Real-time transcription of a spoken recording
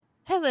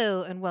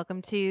Hello and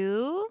welcome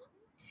to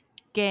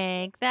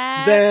Gank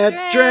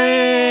That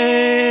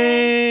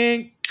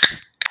drink.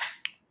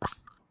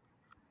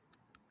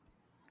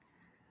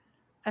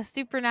 A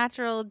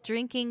supernatural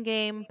drinking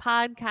game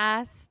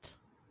podcast.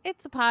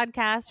 It's a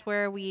podcast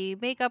where we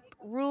make up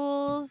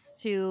rules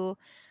to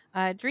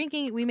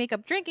drinking. We make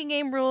up drinking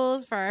game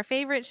rules for our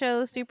favorite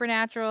show,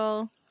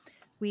 Supernatural.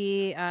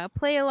 We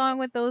play along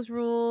with those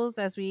rules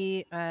as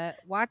we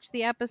watch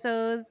the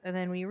episodes, and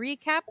then we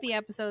recap the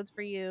episodes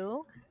for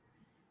you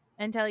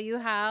and tell you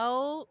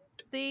how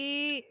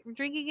the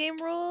drinking game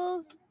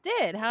rules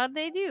did. How'd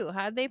they do?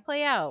 How'd they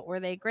play out? Were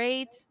they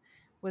great?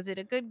 Was it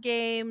a good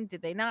game?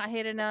 Did they not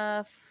hit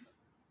enough?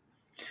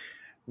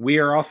 We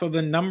are also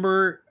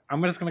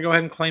I'm just going to go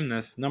ahead and claim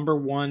this, number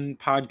one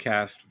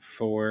podcast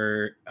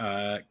for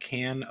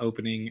can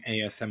opening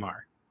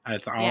ASMR.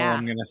 That's all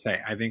I'm going to say.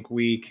 I think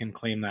we can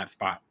claim that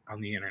spot on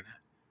the internet.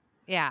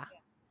 Yeah.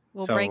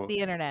 We'll break the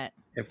internet.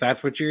 If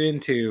that's what you're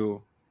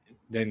into,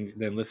 then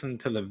listen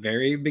to the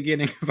very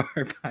beginning of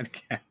our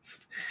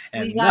podcast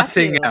and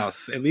nothing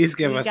else. At least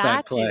give us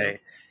that play.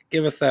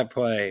 Give us that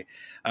play.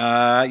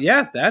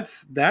 Yeah,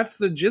 that's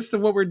the gist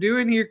of what we're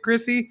doing here,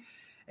 Krissy.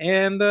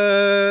 And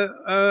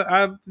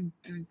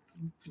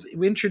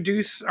we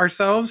introduce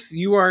ourselves.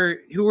 Who are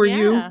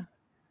you?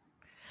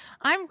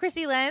 I'm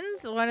Krissy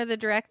Lenz, one of the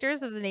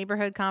directors of the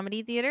Neighborhood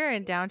Comedy Theater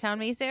in downtown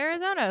Mesa,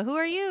 Arizona. Who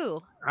are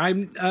you?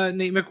 I'm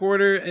Nate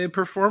McWhorter, a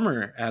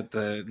performer at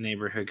the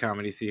Neighborhood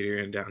Comedy Theater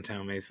in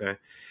downtown Mesa,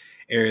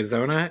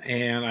 Arizona.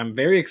 And I'm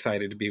very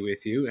excited to be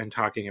with you and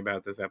talking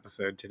about this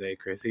episode today,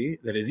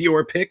 Krissy. That is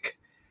your pick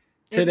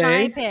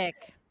today. It's my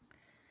pick.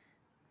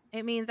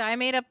 It means I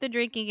made up the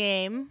drinking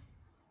game.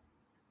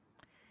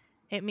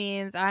 It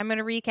means I'm going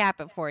to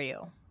recap it for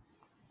you.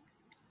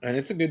 And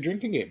it's a good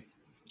drinking game.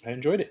 I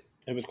enjoyed it.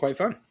 It was quite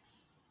fun.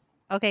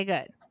 Okay,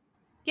 good.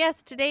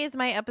 Yes, today is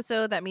my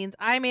episode. That means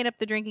I made up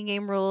the drinking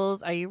game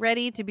rules. Are you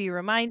ready to be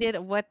reminded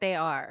of what they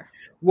are?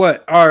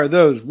 What are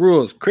those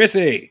rules,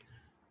 Krissy?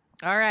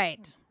 All right.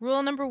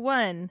 Rule number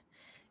 1.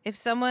 If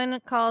someone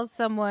calls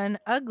someone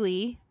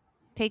ugly,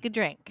 take a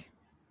drink.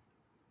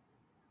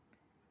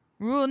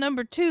 Rule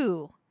number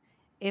 2.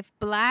 If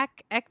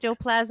black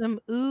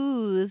ectoplasm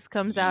ooze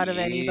comes out of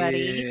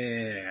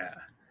anybody,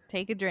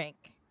 take a drink.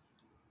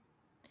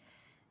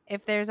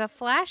 If there's a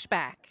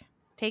flashback,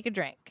 take a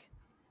drink.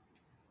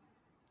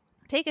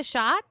 Take a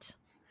shot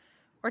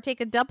or take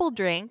a double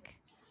drink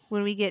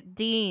when we get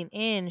Dean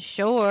in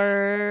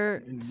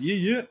shorts.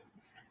 Yeah.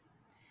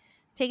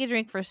 Take a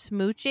drink for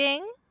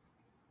smooching.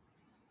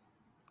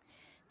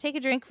 Take a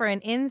drink for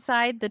an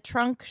inside the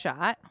trunk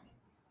shot.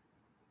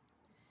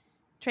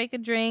 Take a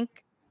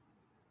drink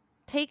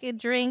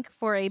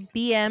for a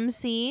BM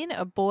scene,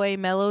 a boy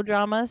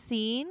melodrama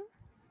scene.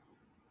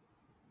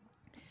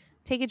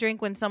 Take a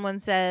drink when someone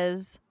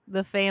says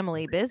the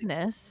family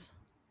business.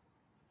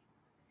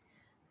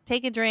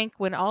 Take a drink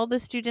when all the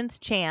students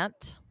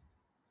chant.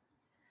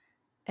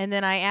 And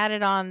then I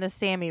added on the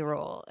Sammy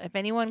rule. If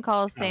anyone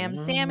calls Sam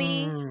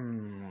Sammy,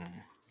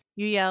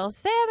 you yell,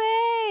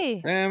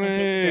 Sammy!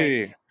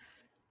 Sammy!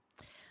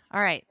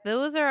 All right,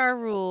 those are our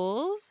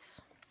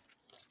rules.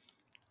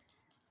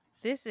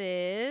 This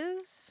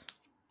is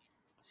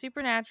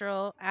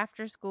Supernatural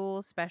After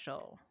School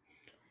Special.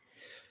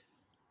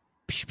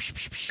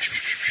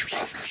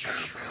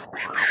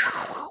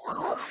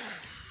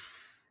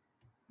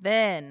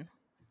 Then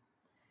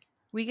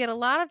we get a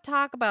lot of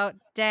talk about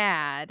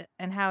Dad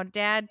and how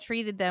Dad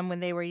treated them when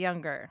they were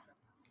younger.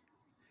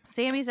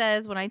 Sammy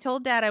says, when I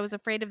told Dad I was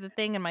afraid of the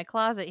thing in my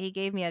closet, he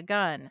gave me a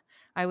gun.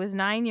 I was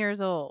 9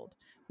 years old.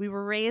 We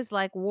were raised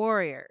like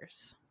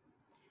warriors.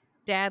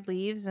 Dad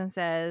leaves and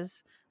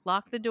says,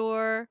 lock the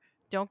door,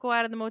 don't go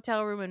out of the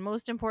motel room, and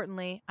most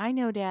importantly, I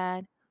know,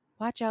 Dad,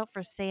 watch out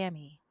for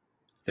Sammy.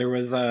 There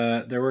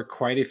were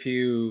quite a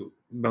few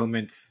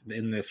moments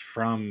in this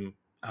from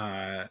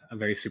a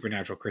very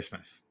supernatural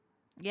Christmas.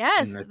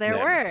 Yes, there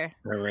were.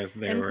 There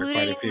including were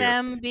quite a few.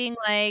 Them being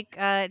like,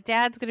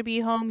 Dad's going to be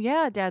home.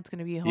 Yeah, Dad's going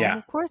to be home. Yeah,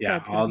 of course,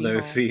 Dad's going to be home. All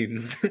those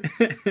scenes.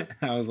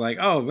 I was like,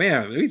 oh,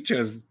 man, we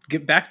just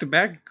get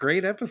back-to-back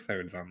great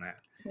episodes on that.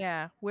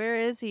 Yeah, where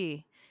is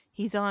he?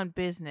 He's on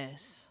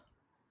business.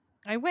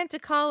 I went to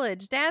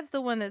college. Dad's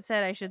the one that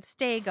said I should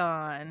stay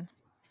gone.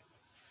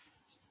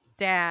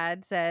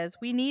 Dad says,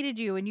 we needed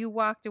you and you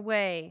walked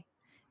away.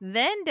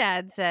 Then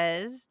Dad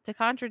says, to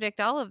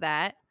contradict all of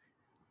that,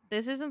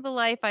 this isn't the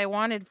life I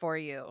wanted for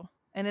you.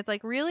 And it's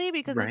like, really?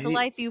 Because It's the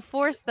life you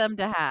forced them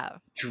to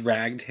have.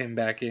 Dragged him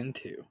back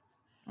into.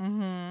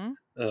 Mm-hmm.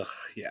 Ugh,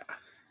 yeah.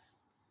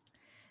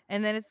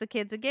 And then it's the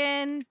kids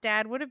again.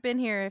 Dad would have been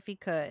here if he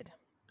could.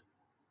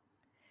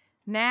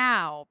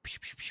 Now.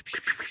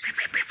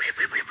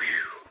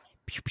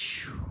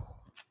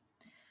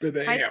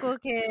 High school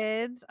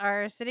kids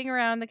are sitting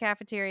around the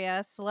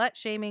cafeteria,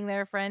 slut-shaming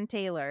their friend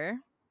Taylor.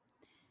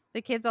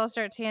 The kids all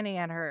start chanting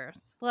at her.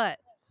 Slut,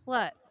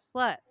 slut,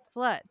 slut,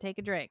 slut. Take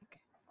a drink.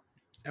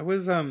 It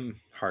was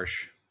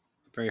harsh.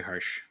 Very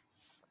harsh.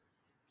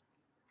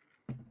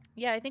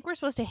 Yeah, I think we're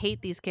supposed to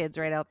hate these kids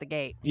right out the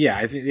gate.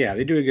 Yeah,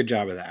 they do a good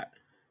job of that.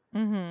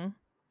 Mm-hmm.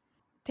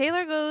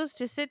 Taylor goes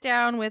to sit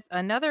down with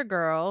another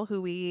girl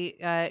who we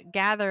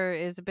gather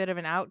is a bit of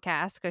an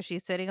outcast because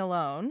she's sitting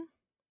alone.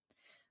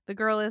 The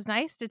girl is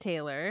nice to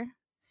Taylor,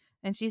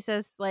 and she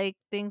says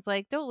things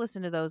like, "Don't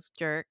listen to those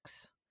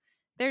jerks.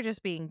 They're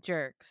just being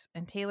jerks."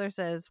 And Taylor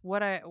says,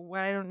 "What I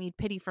don't need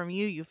pity from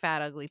you, you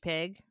fat ugly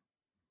pig.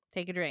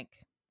 Take a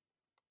drink."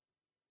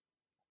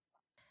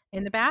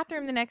 In the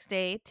bathroom the next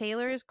day,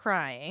 Taylor is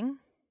crying.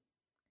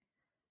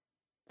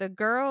 The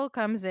girl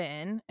comes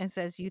in and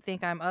says, "You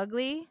think I'm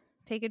ugly?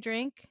 Take a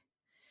drink."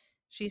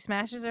 She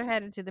smashes her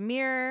head into the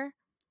mirror,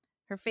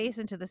 her face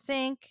into the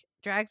sink,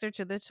 drags her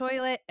to the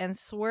toilet, and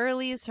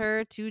swirlies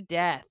her to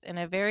death in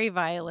a very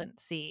violent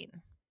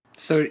scene.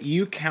 So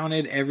you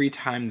counted every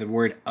time the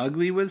word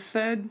ugly was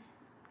said?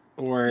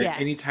 Or Yes.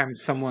 anytime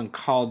someone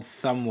called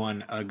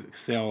someone ugly?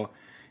 So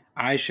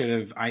I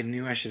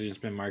knew I should have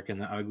just been marking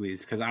the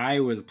uglies, because I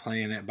was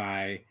playing it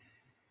by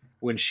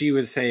when she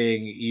was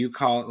saying you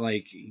call,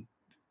 like,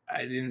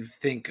 I didn't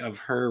think of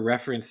her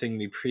referencing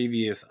the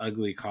previous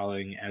ugly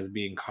calling as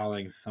being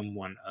calling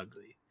someone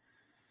ugly.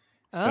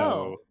 Oh.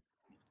 So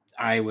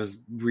I was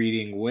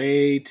reading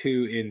way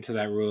too into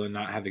that rule and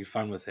not having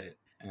fun with it.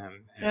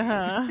 And so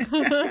our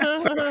comments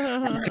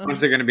Uh-huh. are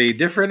going to be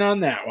different on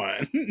that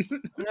one.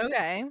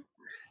 Okay.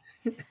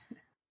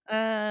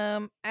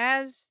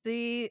 As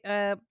the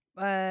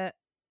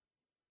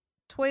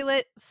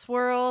toilet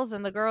swirls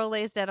and the girl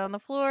lays dead on the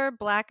floor,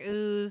 black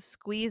ooze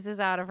squeezes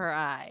out of her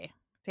eye.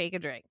 Take a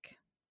drink.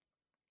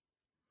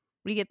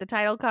 We get the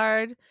title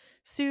card.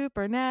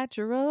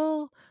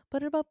 Supernatural.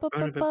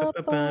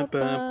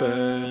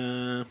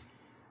 Ba-da-ba-ba-ba-ba-ba.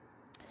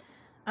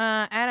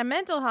 At a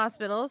mental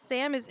hospital,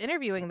 Sam is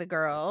interviewing the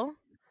girl.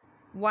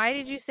 "Why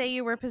did you say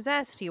you were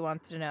possessed?" he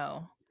wants to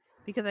know.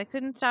 "Because I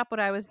couldn't stop what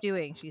I was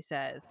doing," she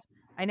says.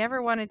 "I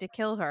never wanted to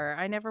kill her.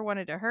 I never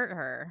wanted to hurt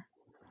her."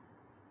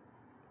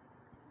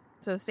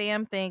 So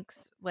Sam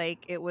thinks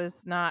it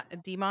was not a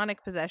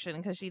demonic possession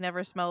because she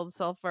never smelled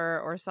sulfur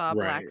or saw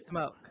black Right.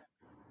 smoke.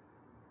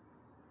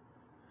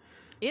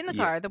 In the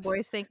car, the Yes.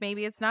 boys think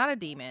maybe it's not a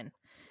demon.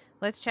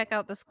 Let's check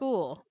out the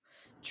school.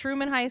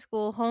 Truman High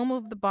School, home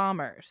of the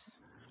bombers.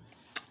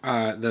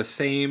 The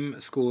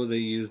same school they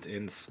used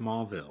in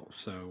Smallville,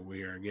 so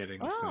we are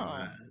getting some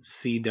Oh,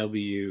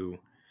 CW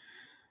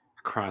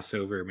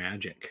crossover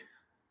magic.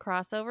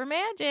 crossover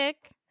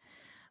magic.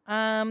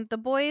 The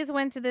boys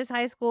went to this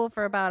high school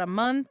for about a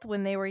month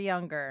when they were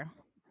younger.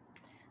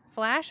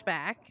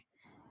 Flashback.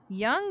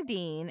 Young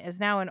Dean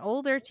is now an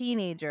older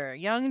teenager.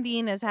 Young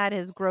Dean has had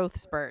his growth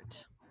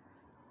spurt.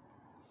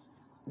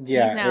 He's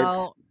Yeah,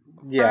 now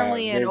yeah.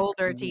 firmly an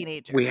older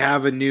teenager. We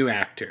have a new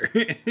actor.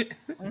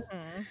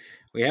 Mm-hmm.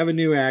 We have a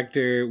new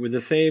actor with the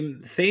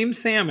same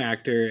Sam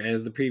actor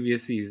as the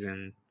previous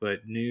season,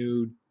 but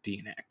new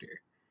Dean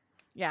actor.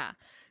 Yeah.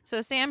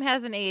 So Sam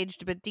hasn't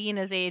aged, but Dean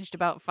has aged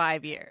about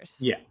 5 years.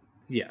 Yeah.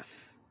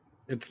 Yes.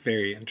 It's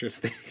very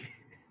interesting.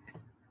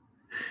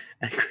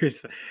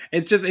 Chris,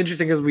 it's just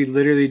interesting because we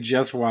literally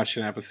just watched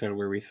an episode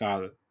where we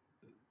saw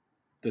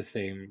the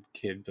same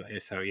kid.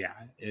 So yeah,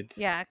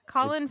 Yeah.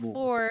 Colin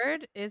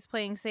Ford is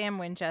playing Sam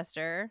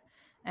Winchester,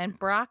 and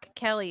Brock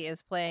Kelly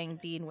is playing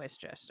Dean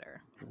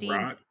Winchester.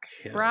 Brock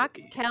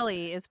Kelly.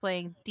 Kelly is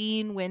playing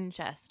Dean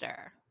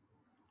Winchester.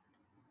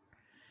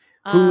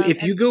 Who, if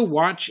And you go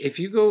watch, if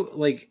you go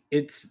like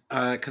it's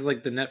because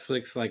like the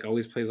Netflix like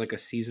always plays like a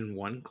season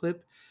 1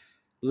 clip.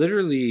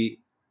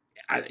 Literally,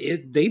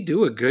 they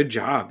do a good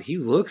job. He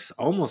looks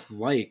almost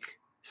like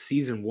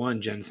season 1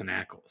 Jensen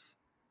Ackles.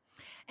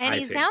 I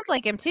he think. sounds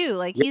like him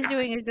too. He's Yeah.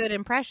 doing a good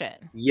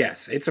impression.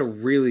 Yes, it's a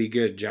really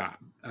good job.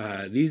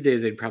 These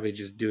days they'd probably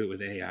just do it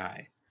with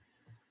AI.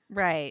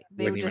 Right.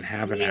 They Wouldn't would even just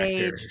have an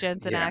de-age actor.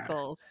 Jensen Yeah,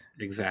 Ackles.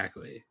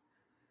 exactly.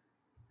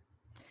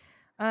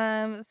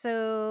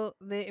 So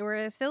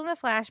we're still in the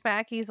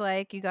flashback. He's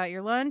like, "You got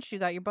your lunch, you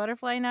got your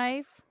butterfly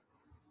knife."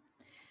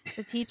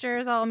 The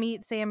teachers all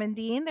meet Sam and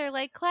Dean. They're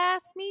like,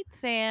 "Class, meet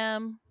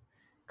Sam.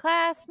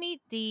 Class,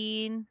 meet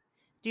Dean.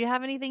 Do you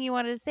have anything you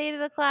wanted to say to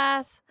the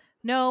class?"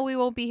 "No, we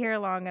won't be here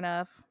long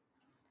enough."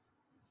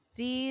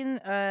 Dean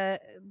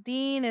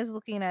is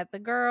looking at the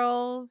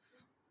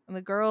girls, and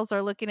the girls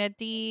are looking at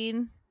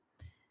Dean.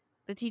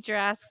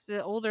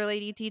 The older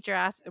lady teacher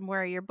asks him,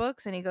 "Where are your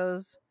books?" And he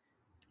goes,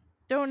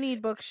 "Don't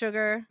need books,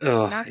 sugar.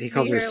 Ugh, Not he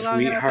gonna be calls her here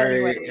long enough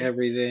anyway." sweetheart,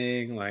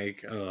 everything.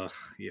 Like, ugh,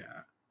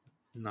 yeah.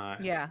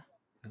 Not, Yeah,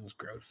 that was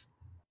gross.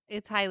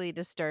 it's highly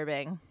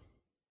disturbing.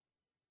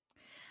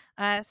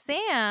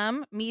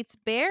 Sam meets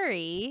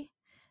Barry,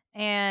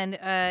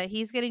 and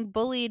he's getting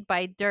bullied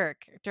by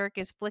Dirk. Dirk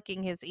is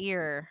flicking his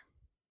ear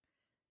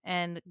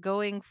and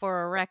going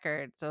for a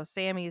record. So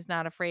Sammy's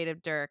not afraid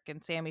of Dirk,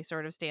 and Sammy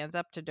sort of stands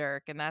up to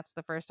Dirk, and that's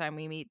the first time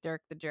we meet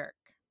Dirk the Jerk.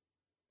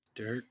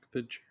 Dirk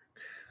the Jerk.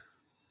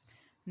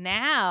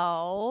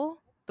 Now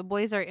the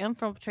boys are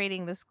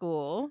infiltrating the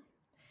school.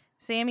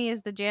 Sammy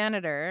is the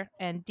janitor,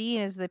 and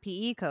Dean is the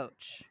PE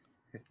coach.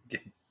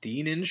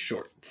 Dean in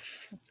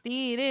shorts.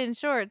 Dean in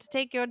shorts,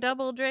 take your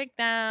double drink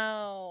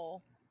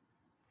now.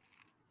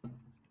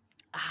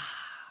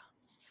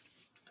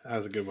 That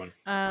was a good one.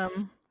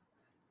 Um,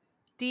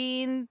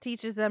 Dean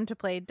teaches them to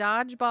play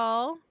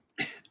dodgeball.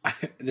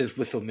 This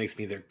whistle makes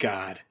me their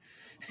god.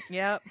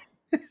 Yep.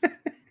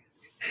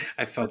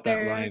 I felt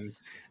that line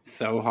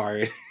so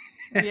hard.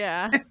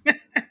 Yeah.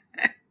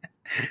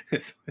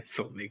 This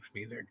whistle makes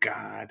me their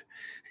god.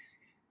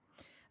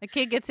 The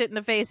kid gets hit in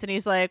the face and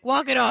he's like,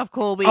 walk it off,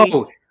 Colby.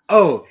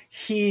 Oh,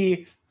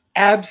 he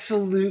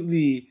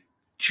absolutely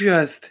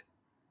just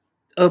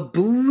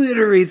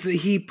obliterates it.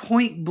 He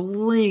point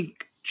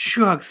blank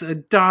chucks a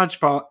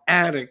dodgeball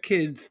at a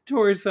kid's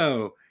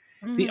torso.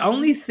 Mm-hmm. The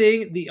only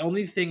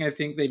thing I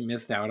think they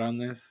missed out on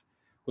this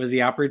was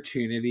the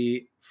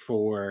opportunity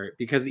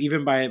because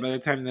even by the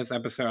time this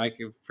episode, I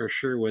for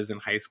sure was in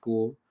high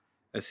school,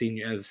 as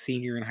a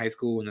senior in high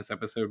school when this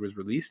episode was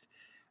released.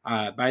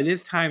 By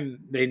this time,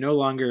 they no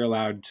longer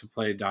allowed to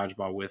play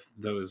dodgeball with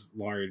those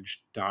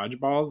large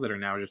dodgeballs that are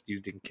now just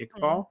used in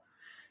kickball.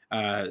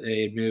 Mm-hmm.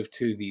 They had moved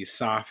to the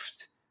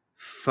softer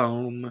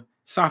foam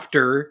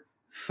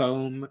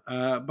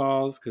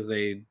balls because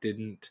they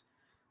didn't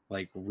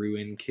like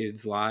ruin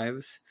kids'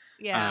 lives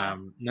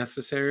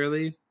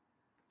necessarily.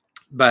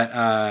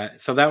 But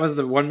so that was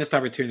the one missed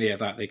opportunity. I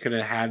thought they could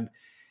have had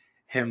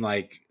him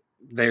like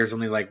there's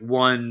only like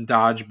one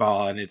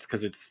dodgeball and it's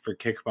because it's for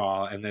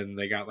kickball, and then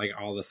they got like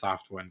all the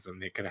soft ones,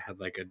 and they could have had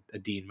like a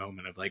Dean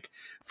moment of like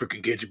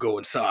freaking kids are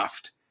going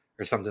soft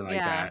or something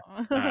like that.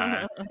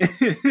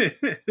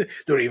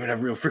 Don't even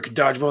have real freaking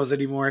dodgeballs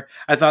anymore.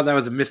 I thought that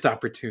was a missed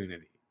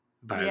opportunity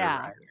by the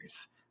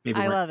writers. Maybe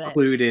weren't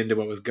clued into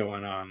what was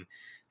going on,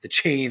 the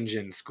change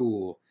in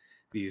school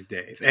these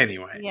days.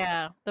 Anyway,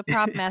 the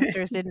prop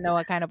masters didn't know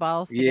what kind of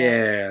balls to get.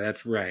 Yeah,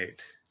 that's right.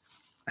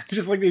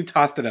 Just like they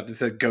tossed it up and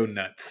said, go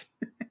nuts.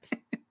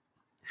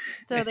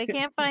 So they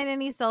can't find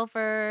any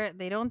sulfur.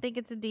 They don't think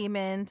it's a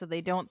demon, so they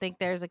don't think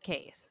there's a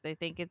case. They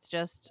think it's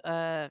just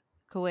a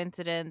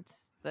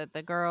coincidence that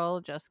the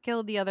girl just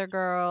killed the other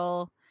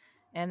girl,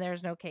 and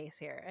there's no case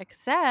here.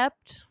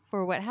 Except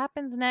for what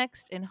happens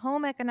next in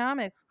home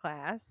economics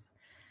class.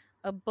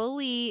 A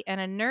bully and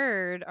a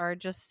nerd are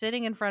just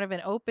sitting in front of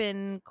an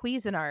open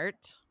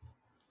Cuisinart,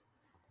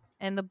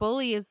 and the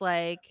bully is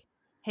like,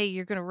 hey,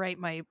 you're going to write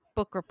my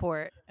book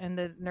report. And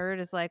the nerd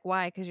is like,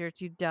 why? Because you're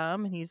too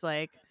dumb. And he's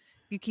like,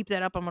 if you keep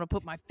that up, I'm going to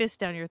put my fist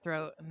down your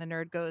throat. And the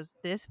nerd goes,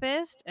 this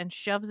fist? And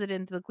shoves it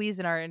into the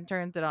Cuisinart and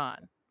turns it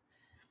on.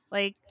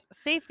 Like,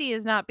 safety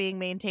is not being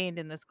maintained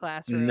in this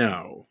classroom.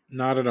 No,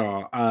 not at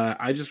all.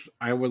 I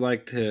would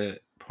like to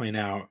point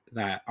out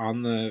that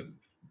on the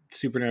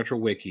Supernatural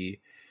Wiki,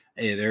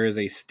 there is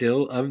a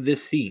still of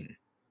this scene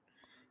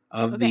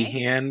of the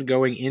hand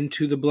going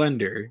into the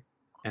blender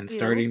and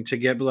starting to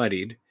get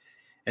bloodied,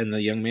 and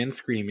the young man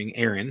screaming,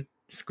 Aaron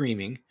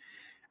screaming,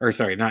 or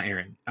sorry, not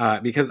Aaron,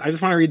 because I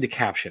just want to read the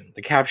caption.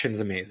 The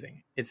caption's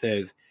amazing. It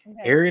says,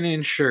 Aaron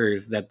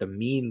ensures that the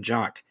mean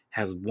jock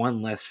has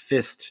one less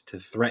fist to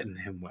threaten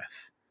him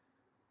with.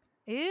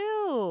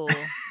 Ew.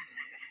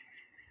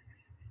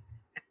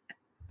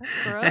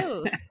 That's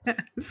gross.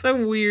 It's a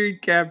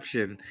weird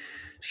caption.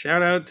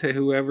 Shout out to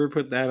whoever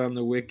put that on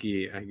the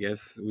wiki. I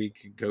guess we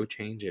could go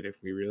change it if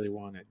we really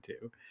wanted to.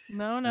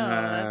 No,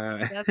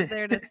 that's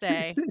there to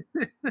stay.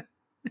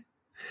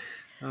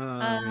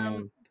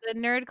 The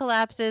nerd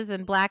collapses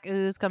and black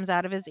ooze comes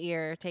out of his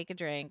ear. Take a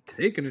drink.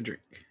 Taking a drink.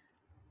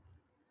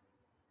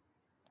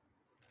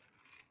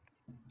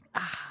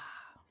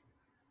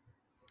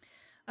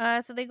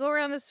 So they go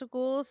around the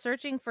school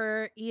searching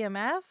for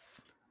EMF.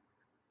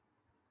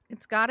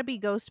 It's got to be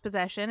ghost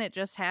possession. It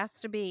just has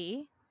to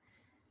be.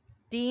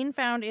 Dean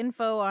found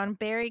info on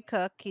Barry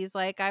Cook. He's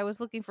like, I was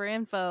looking for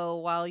info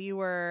while you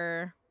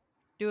were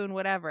doing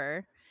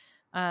whatever.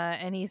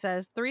 And he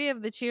says 3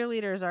 of the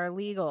cheerleaders are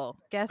legal.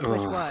 Guess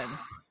which ones?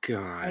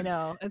 God. I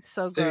know. It's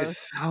so gross. There's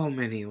so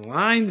many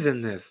lines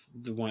in this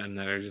one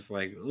that are just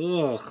like,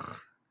 ugh.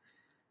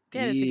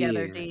 Get it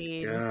together,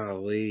 Dean.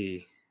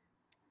 Golly.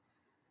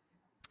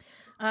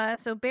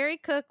 So Barry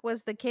Cook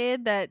was the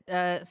kid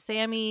that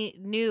Sammy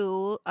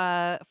knew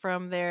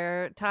from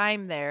their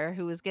time there,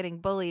 who was getting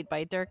bullied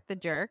by Dirk the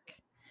Jerk.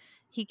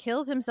 He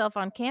killed himself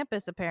on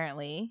campus,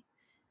 apparently,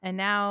 and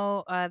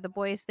now the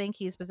boys think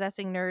he's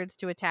possessing nerds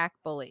to attack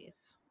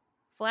bullies.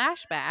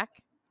 Flashback,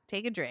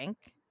 take a drink.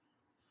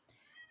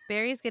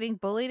 Barry's getting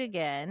bullied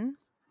again.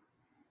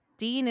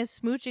 Dean is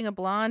smooching a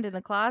blonde in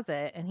the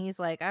closet, and he's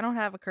like, I don't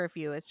have a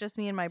curfew. It's just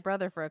me and my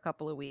brother for a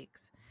couple of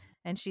weeks.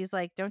 And she's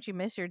like, don't you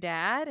miss your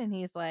dad? And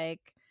he's like,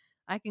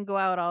 I can go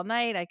out all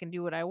night. I can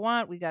do what I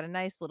want. We got a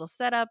nice little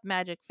setup,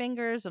 magic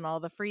fingers, and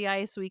all the free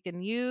ice we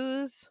can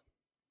use.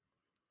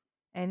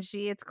 And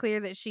it's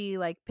clear that she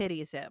like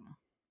pities him.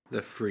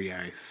 The free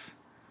ice.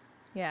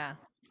 Yeah.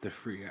 The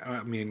free.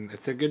 I mean,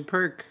 it's a good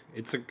perk.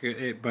 It's a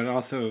good, but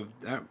also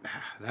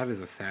that is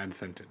a sad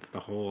sentence.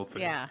 The whole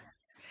thing. Yeah.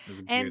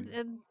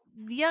 And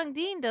young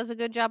Dean does a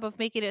good job of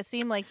making it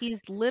seem like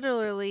he's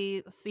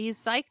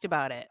psyched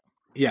about it.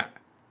 Yeah.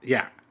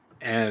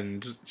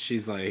 And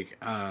she's like,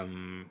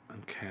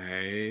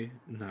 okay,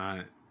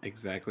 not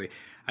exactly.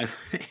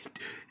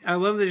 I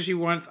love that she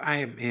wants.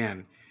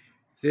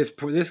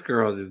 This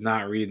girl is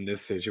not reading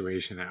this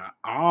situation at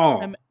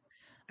all.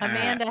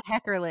 Amanda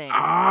Heckerling.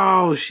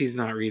 Oh, she's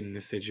not reading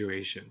the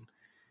situation.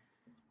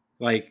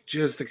 Like,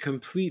 just a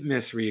complete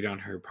misread on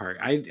her part.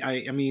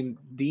 I mean,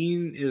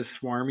 Dean is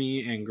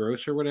swarmy and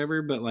gross or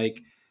whatever, but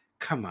like,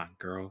 come on,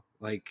 girl.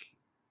 Like,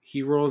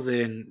 he rolls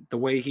in the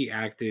way he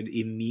acted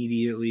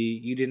immediately.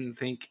 You didn't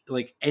think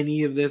like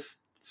any of this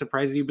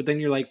surprised you, but then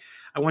you're like,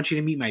 I want you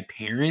to meet my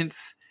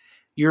parents.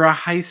 You're a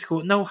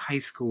no high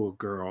school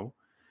girl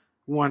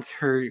wants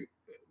her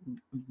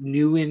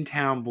new in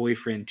town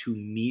boyfriend to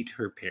meet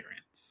her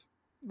parents.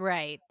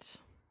 Right.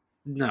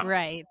 No.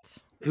 Right.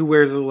 Who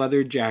wears a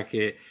leather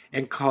jacket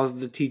and calls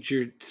the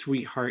teacher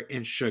sweetheart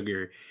and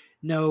sugar.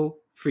 No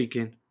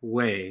freaking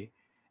way.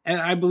 And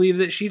I believe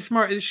that she's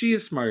smart. She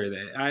is smarter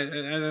than it.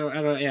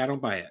 I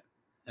don't buy it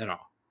at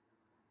all.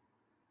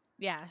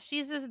 Yeah,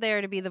 she's just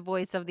there to be the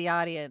voice of the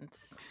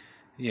audience.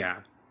 Yeah,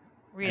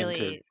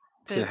 Really,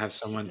 and to have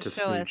someone to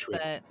show us smooch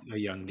with that. a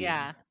young Dean.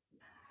 Yeah.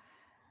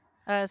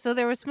 So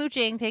there was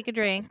smooching. Take a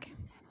drink.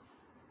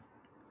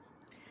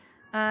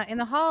 In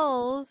the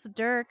halls,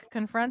 Dirk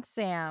confronts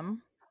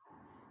Sam.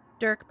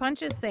 Dirk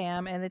punches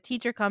Sam, and the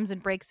teacher comes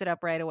and breaks it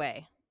up right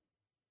away.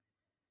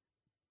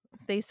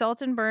 They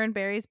salt and burn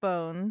Barry's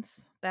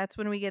bones. That's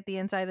when we get the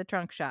inside the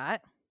trunk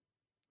shot.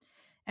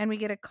 And we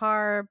get a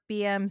car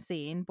BM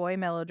scene, boy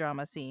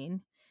melodrama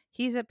scene.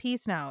 He's at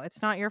peace now.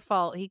 It's not your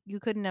fault. You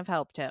couldn't have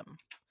helped him.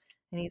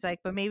 And he's like,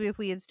 but maybe if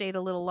we had stayed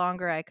a little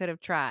longer, I could have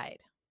tried.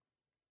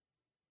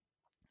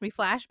 We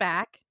flash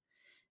back.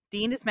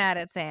 Dean is mad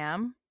at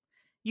Sam.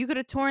 You could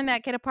have torn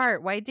that kid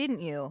apart. Why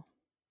didn't you?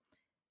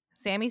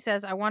 Sammy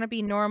says, I want to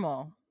be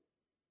normal.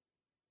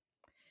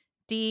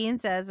 Dean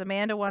says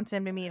Amanda wants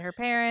him to meet her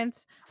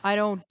parents. I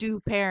don't do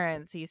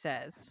parents, he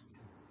says.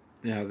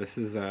 Yeah, this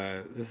is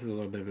a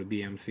little bit of a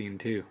BM scene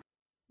too.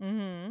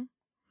 Mm-hmm.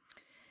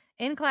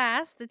 In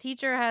class, the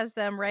teacher has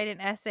them write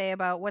an essay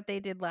about what they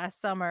did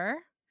last summer.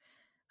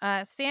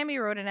 Sammy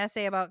wrote an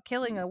essay about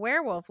killing a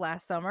werewolf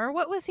last summer.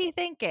 What was he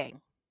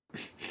thinking?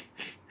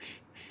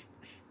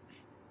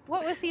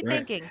 What was he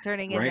thinking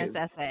turning in this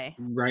essay?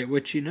 Write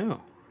what you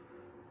know.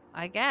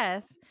 I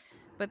guess.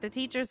 But the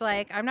teacher's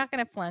like, I'm not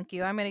going to flunk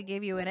you. I'm going to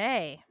give you an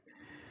A.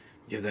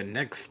 You're the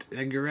next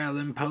Edgar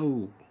Allan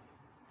Poe.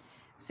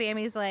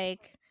 Sammy's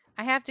like,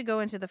 I have to go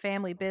into the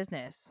family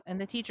business.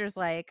 And the teacher's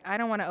like, I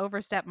don't want to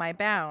overstep my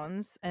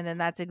bounds. And then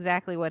that's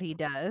exactly what he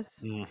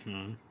does.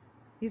 Mm-hmm.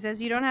 He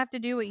says, you don't have to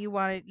do what you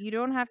want to. You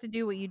don't have to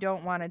do what you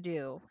don't want to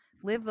do.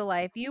 Live the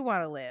life you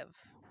want to live.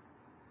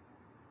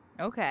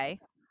 Okay.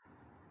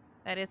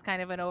 That is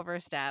kind of an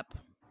overstep.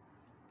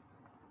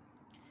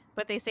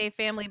 But they say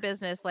family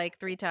business like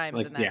 3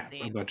 times in that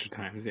scene. A bunch of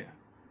times, yeah.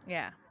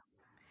 Yeah.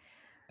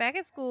 Back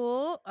at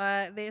school,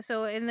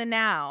 so in the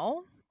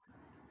now,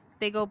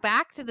 they go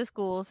back to the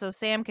school so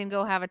Sam can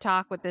go have a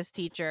talk with this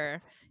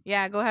teacher.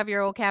 Yeah, go have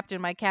your old captain,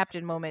 my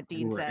captain moment,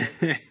 Dean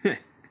says.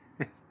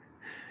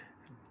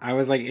 I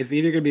was like, it's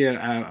either gonna be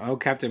oh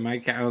Captain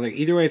Mike. I was like,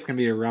 either way, it's gonna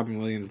be a Robin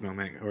Williams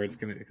moment, or it's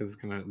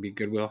gonna be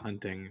Goodwill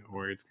Hunting,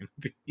 or it's gonna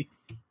be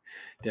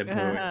Dead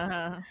Poets.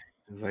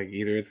 It's like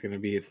either it's gonna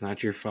be it's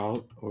not your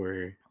fault,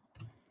 or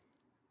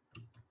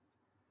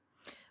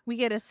we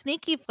get a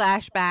sneaky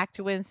flashback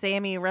to when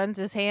Sammy runs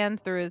his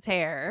hands through his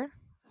hair.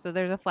 So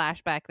there's a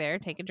flashback there.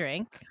 Take a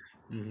drink.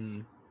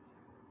 Mm-hmm.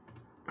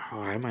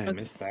 Oh, I might have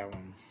missed that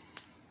one.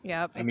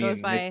 Yep,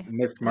 goes by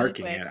missed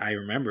marking it. I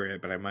remember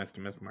it, but I must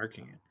have missed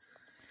marking it.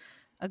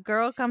 A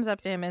girl comes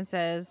up to him and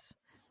says,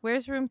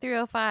 "Where's room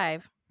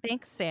 305?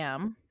 Thanks,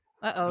 Sam."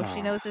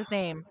 She knows his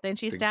name. Then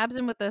she stabs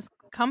him with this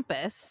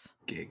compass.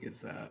 Gig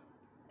is up.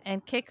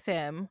 And kicks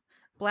him.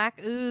 Black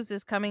ooze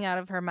is coming out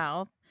of her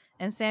mouth.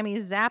 And Sammy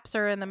zaps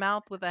her in the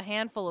mouth with a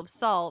handful of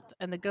salt.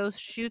 And the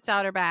ghost shoots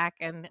out her back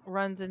and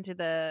runs into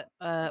the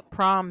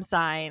prom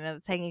sign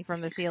that's hanging from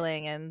the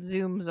ceiling and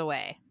zooms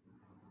away.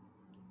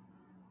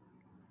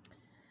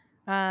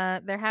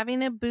 They're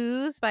having a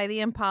booze by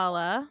the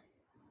Impala.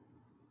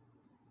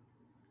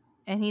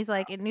 And he's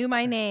like, it knew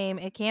my name.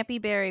 It can't be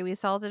Barry. We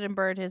salted and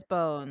burned his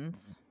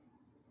bones.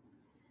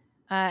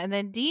 And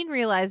then Dean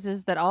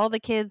realizes that all the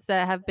kids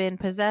that have been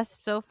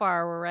possessed so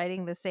far were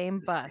riding the same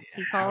bus.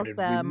 He calls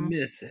them. We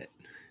miss it.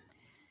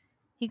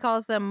 He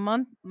calls them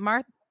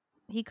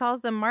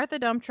Martha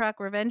Dump Truck,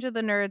 Revenge of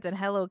the Nerds, and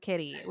Hello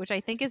Kitty, which I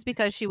think is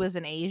because she was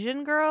an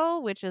Asian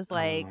girl, which is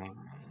like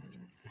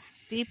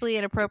deeply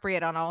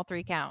inappropriate on all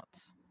 3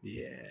 counts.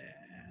 Yeah.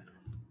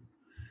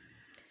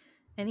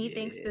 And he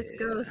thinks this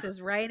ghost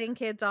is riding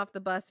kids off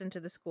the bus into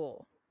the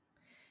school.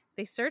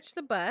 They search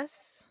the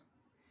bus.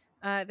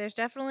 There's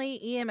definitely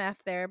EMF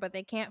there, but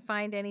they can't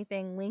find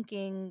anything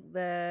linking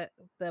the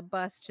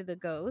bus to the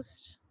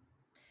ghost.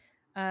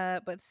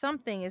 But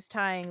something is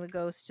tying the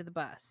ghost to the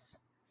bus.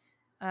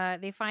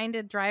 They find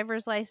a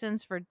driver's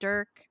license for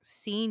Dirk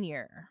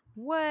Sr.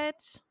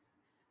 What?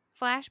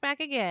 Flashback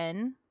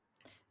again.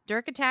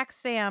 Dirk attacks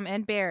Sam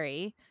and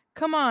Barry.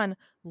 Come on,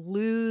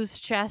 lose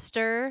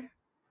Chester,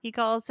 he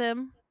calls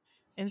him.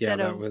 Instead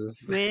of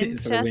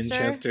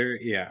Winchester.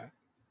 Yeah.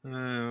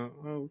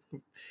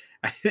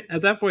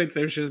 At that point,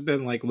 Sam's just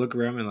been like, look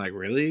around and like,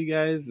 really,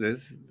 guys?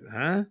 This,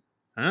 huh?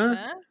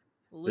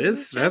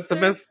 That's the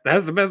best.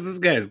 That's the best this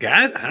guy's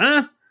got,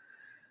 huh?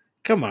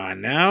 Come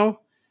on now.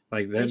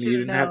 Like then you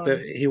didn't have to.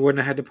 He wouldn't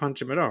have had to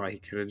punch him at all. He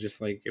could have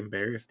just like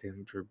embarrassed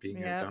him for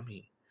being a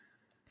dummy.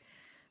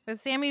 But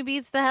Sammy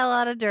beats the hell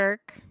out of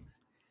Dirk,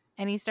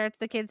 and he starts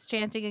the kids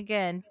chanting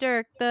again.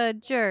 Dirk the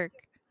jerk,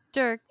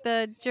 Dirk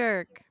the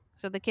jerk.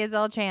 So the kids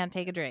all chant,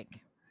 take a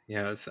drink.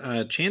 Yes,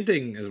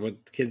 chanting is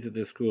what the kids at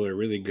this school are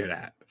really good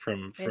at.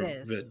 From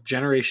the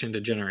generation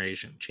to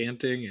generation,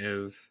 chanting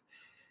is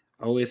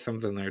always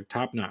something they're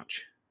top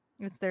notch.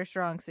 It's their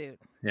strong suit.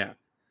 Yeah.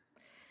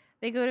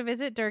 They go to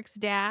visit Dirk's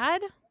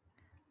dad.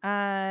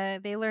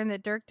 They learn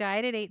that Dirk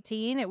died at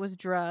 18. It was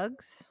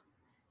drugs.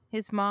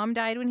 His mom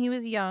died when he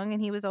was young,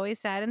 and he was always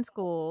sad in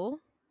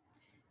school.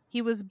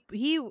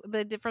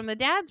 From the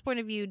dad's point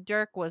of view,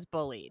 Dirk was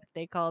bullied.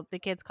 The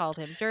kids called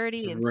him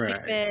dirty and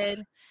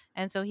stupid,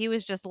 and so he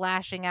was just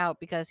lashing out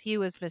because he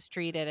was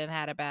mistreated and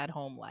had a bad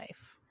home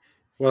life.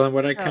 Well, and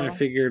what I kind of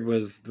figured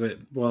was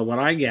that, what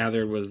I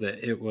gathered was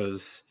that it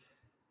was,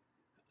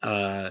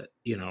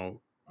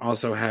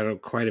 also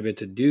had quite a bit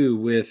to do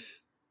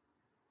with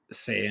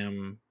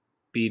Sam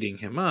beating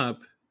him up,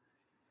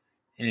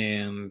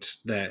 and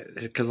that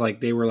because like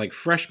they were like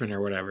freshmen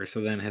or whatever,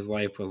 so then his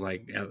life was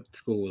like at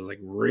school was like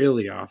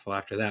really awful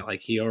after that.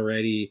 Like he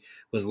already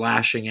was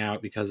lashing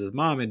out because his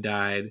mom had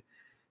died,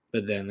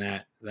 but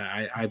then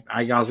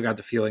I also got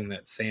the feeling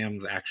that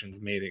Sam's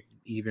actions made it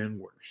even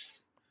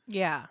worse.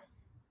 Yeah,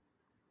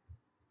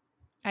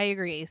 I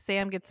agree.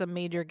 Sam gets some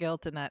major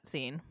guilt in that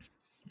scene.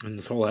 In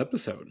this whole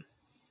episode,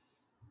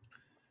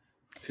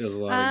 feels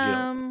a lot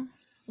of guilt.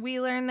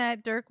 We learn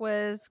that Dirk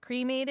was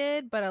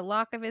cremated, but a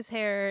lock of his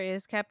hair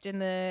is kept in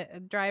the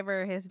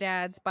his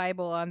dad's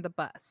Bible on the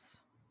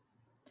bus.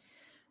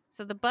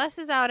 So the bus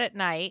is out at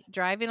night,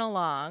 driving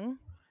along.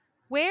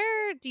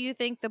 Where do you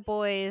think the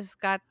boys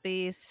got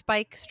the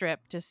spike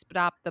strip to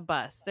stop the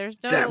bus? There's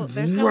no way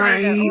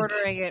they're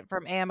ordering it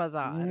from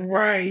Amazon.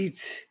 Right.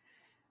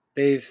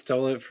 They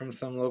stole it from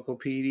some local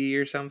PD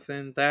or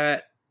something.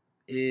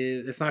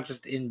 It's not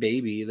just in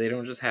baby. They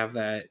don't just have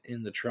that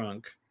in the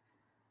trunk.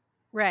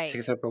 Right. It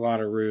takes up a lot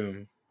of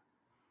room.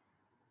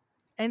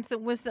 And so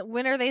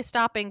when are they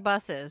stopping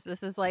buses?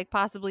 This is like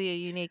possibly a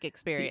unique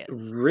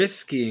experience.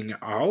 Risking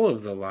all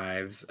of the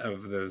lives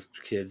of those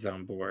kids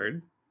on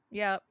board.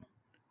 Yep.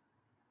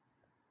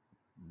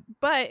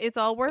 But it's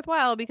all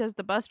worthwhile because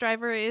the bus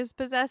driver is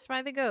possessed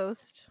by the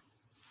ghost.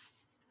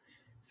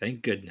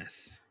 Thank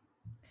goodness.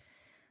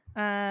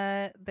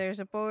 There's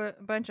a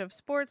bunch of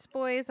sports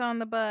boys on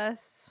the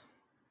bus.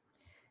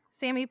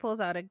 Sammy pulls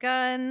out a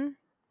gun.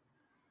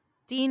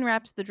 Dean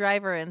wraps the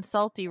driver in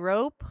salty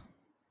rope.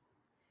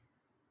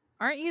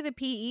 Aren't you the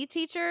PE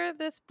teacher?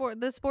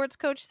 The sports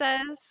coach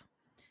says.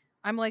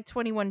 I'm like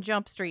 21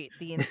 Jump Street,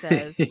 Dean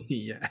says.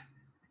 Yeah.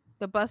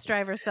 The bus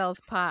driver sells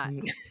pot.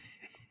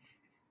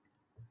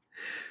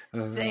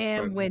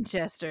 Sam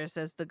Winchester,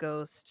 says the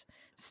ghost.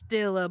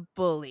 Still a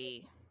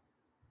bully.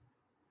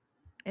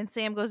 And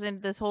Sam goes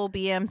into this whole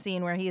BM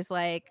scene where he's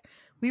like,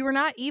 we were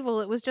not evil.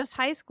 It was just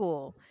high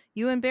school.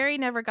 You and Barry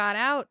never got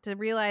out to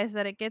realize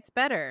that it gets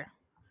better.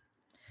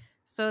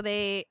 So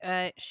they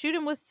shoot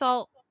him with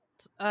salt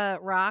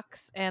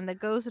rocks, and the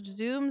ghost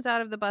zooms out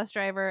of the bus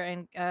driver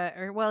and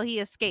he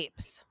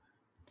escapes.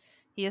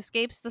 He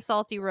escapes the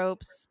salty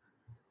ropes.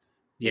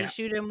 They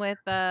shoot him with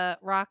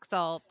rock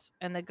salt,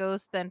 and the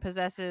ghost then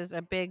possesses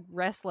a big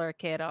wrestler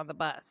kid on the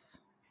bus.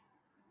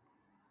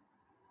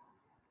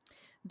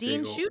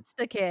 Dean shoots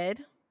the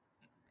kid.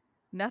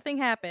 Nothing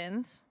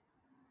happens.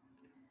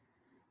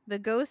 The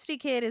ghosty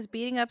kid is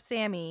beating up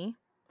Sammy,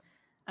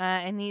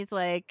 and he's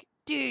like,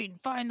 Dean,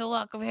 find the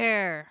lock of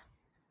hair.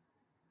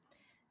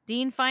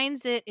 Dean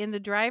finds it in the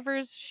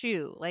driver's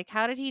shoe. Like,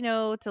 how did he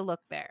know to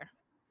look there?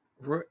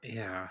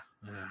 Yeah.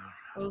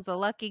 It was a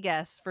lucky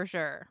guess for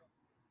sure.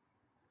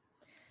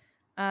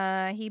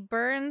 He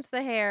burns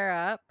the hair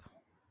up.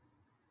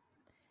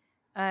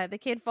 The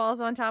kid falls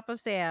on top of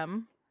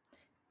Sam.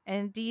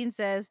 And Dean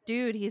says,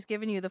 dude, he's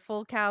giving you the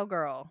full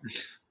cowgirl.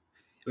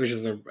 Which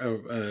is a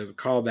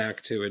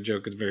callback to a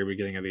joke at the very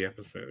beginning of the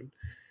episode.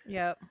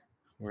 Yep.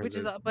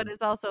 But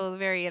it's also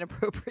very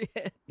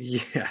inappropriate.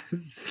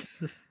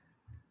 Yes.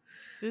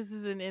 This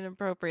is an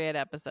inappropriate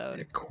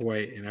episode.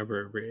 Quite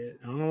inappropriate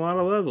on a lot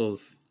of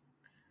levels.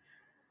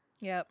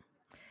 Yep.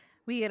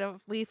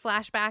 We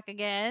flash back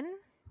again.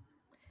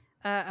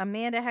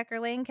 Amanda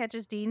Heckerling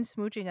catches Dean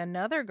smooching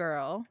another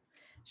girl.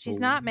 She's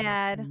not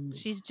mad.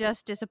 She's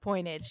just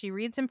disappointed. She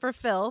reads him for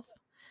filth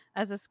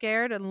as a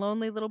scared and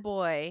lonely little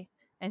boy,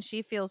 and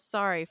she feels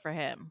sorry for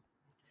him.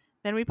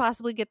 Then we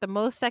possibly get the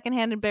most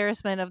secondhand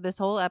embarrassment of this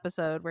whole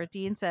episode, where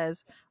Dean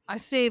says, I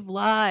save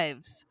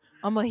lives.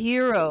 I'm a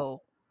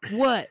hero.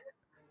 What,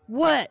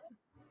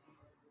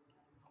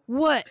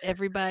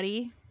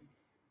 everybody?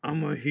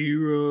 I'm a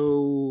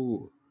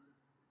hero.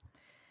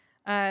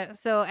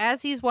 So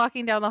as he's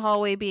walking down the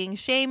hallway being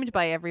shamed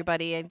by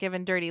everybody and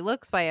given dirty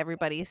looks by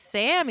everybody,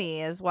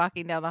 Sammy is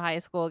walking down the high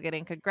school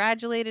getting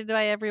congratulated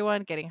by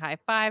everyone, getting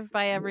high-fived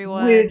by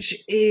everyone.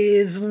 Which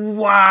is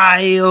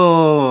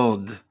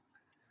wild.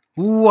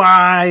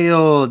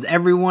 wild.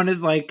 Everyone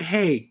is like,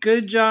 hey,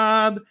 good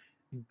job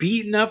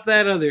beating up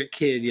that other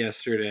kid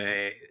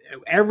yesterday.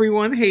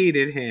 Everyone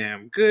hated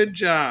him. Good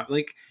job.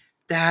 Like,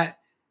 that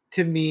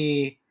to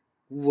me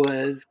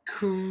was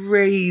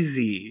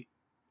crazy.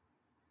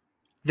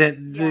 That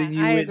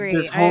Yeah, I agree.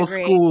 this I whole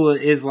agree. school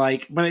is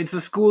like, but it's a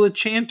school of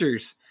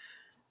chanters.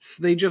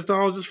 So they just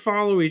all just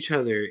follow each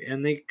other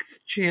and they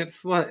chant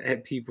slut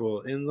at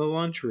people in the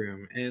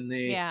lunchroom and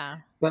they, Yeah.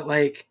 but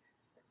like,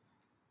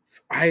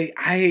 I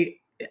I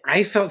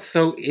I felt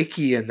so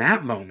icky in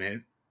that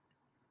moment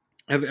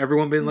of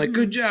everyone being like,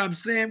 "Good Mhm. job,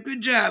 Sam.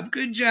 Good job.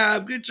 Good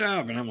job. Good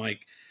job." And I'm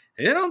like,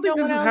 I don't think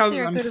No this one is else how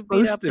here I'm could have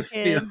beat supposed up to the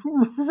feel. kid.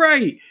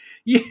 Right?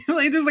 Yeah,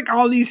 like there's like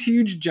all these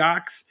huge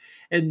jocks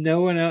and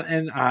no one else.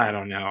 And I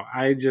don't know.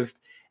 I just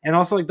and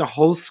also like the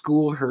whole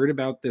school heard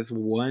about this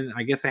one.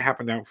 I guess it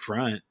happened out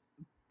front,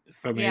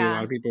 so maybe a lot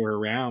Yeah. of people were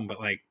around.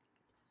 But like,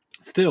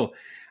 still,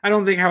 I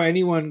don't think how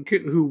anyone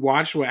who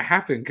watched what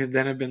happened could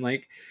then have been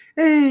like,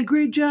 "Hey,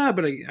 great job."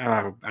 But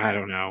I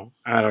don't know.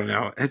 I don't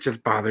know. It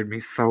just bothered me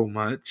so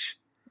much.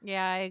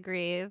 Yeah, I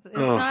agree. It's Ugh.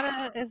 not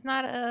a it's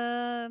not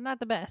a not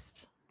the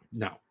best.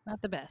 No.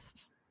 Not the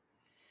best.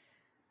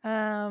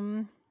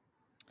 Um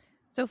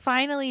so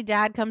finally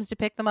dad comes to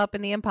pick them up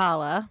in the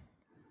Impala.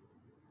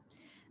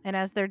 And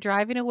as they're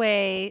driving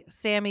away,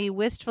 Sammy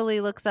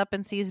wistfully looks up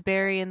and sees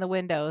Barry in the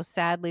window,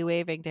 sadly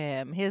waving to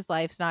him. His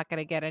life's not going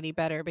to get any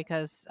better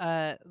because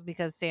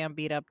Sam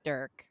beat up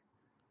Dirk.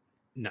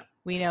 No.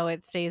 We know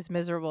it stays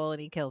miserable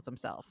and he kills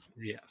himself.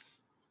 Yes.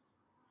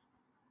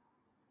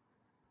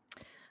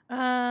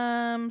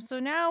 So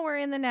now we're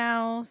in the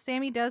now.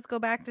 Sammy does go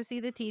back to see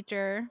the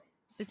teacher.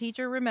 The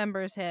teacher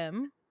remembers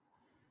him.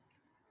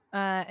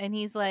 And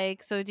he's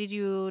like, "So did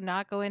you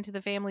not go into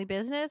the family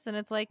business?" And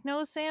it's like,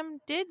 "No, Sam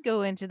did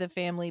go into the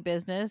family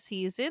business.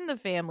 He's in the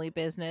family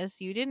business.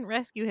 You didn't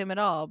rescue him at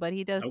all." But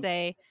he does Nope.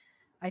 say,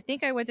 "I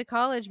think I went to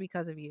college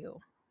because of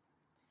you."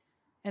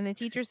 And the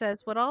teacher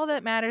says, "What all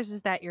that matters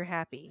is that you're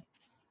happy.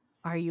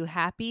 Are you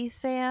happy,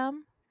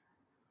 Sam?"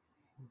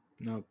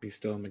 Nope. He's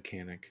still a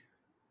mechanic.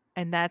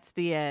 And that's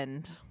the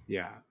end.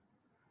 Yeah.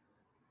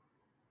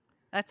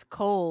 That's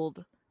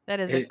cold. That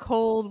is a It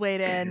cold way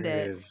to it end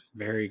it. is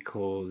very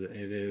cold.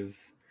 It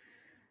is.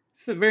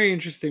 It's a very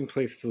interesting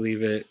place to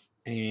leave it,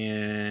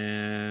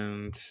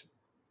 and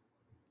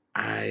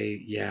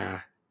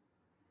yeah.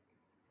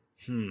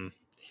 Hmm.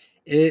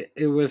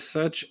 It was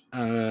such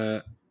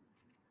a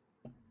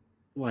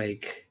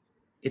like.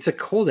 It's a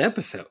cold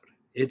episode.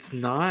 It's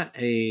not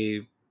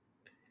a.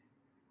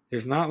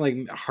 There's not like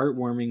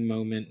heartwarming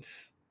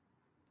moments.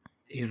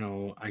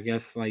 I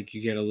guess like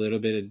you get a little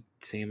bit of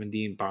Sam and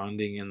Dean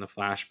bonding in the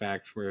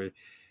flashbacks where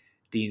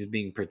Dean's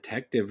being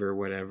protective or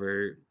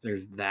whatever.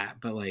 There's that,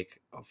 but like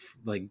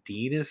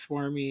Dean is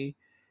swarmy.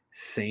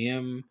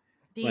 Sam,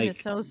 Dean is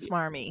like so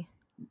smarmy.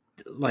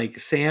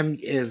 Sam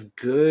is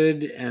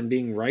good and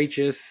being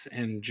righteous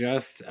and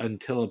just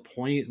until a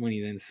point when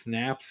he then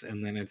snaps,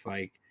 and then it's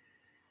like.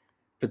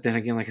 But then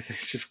again, like I said,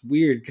 it's just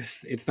weird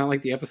because it's not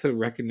like the episode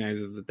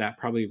recognizes that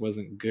probably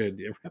wasn't good.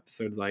 The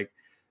episode's like,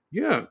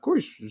 yeah, of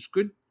course, it's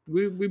good.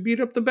 We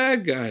beat up the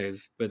bad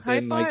guys, but High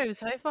then like, fives,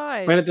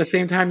 high but at the fives.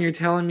 same time, you're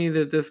telling me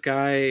that this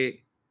guy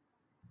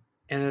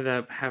ended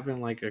up having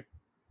like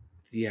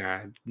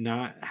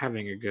not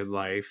having a good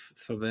life.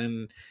 So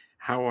then,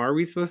 how are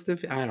we supposed to?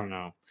 I don't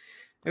know.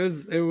 It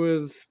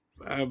was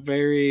a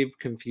very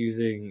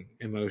confusing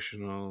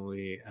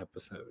emotionally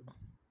episode.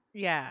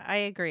 Yeah, I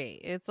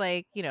agree. It's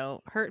like,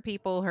 hurt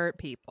people hurt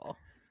people.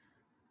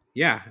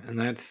 Yeah, and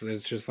it's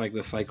just like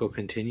the cycle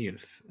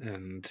continues,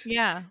 and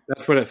Yeah.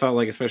 that's what it felt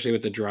like, especially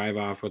with the drive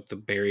off with the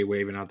Barry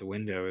waving out the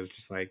window. Is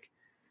just like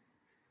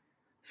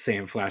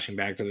Sam flashing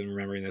back to them,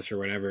 remembering this or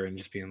whatever, and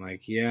just being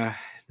like, "Yeah,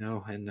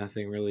 no," and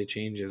nothing really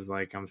changes.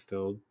 Like I'm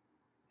still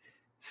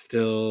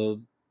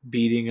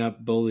beating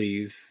up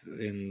bullies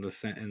in the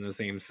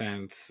same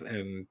sense,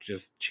 and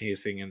just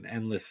chasing an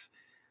endless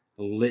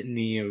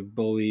litany of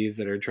bullies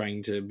that are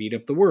trying to beat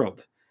up the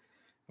world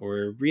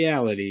or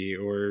reality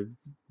or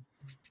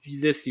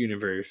this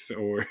universe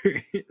or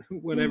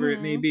whatever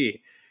it may Mhm.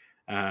 be.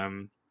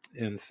 um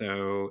and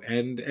so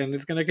and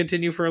it's going to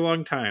continue for a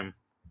long time.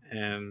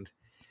 And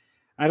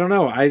I don't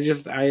know, I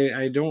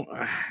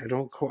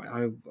don't quite,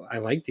 I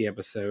like the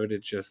episode.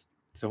 It just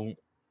don't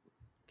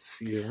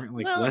see there weren't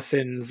like Well,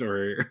 lessons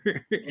or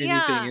anything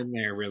yeah. in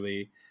there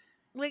really.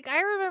 Like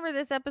I remember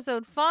this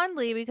episode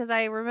fondly because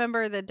I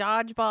remember the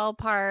dodgeball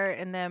part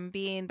and them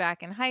being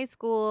back in high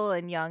school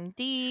and young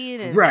Dean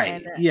and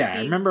Right, yeah, I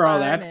being remember all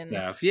fun that and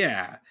stuff,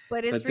 yeah.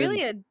 but it's But really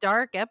then a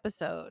dark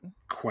episode.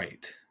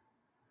 quite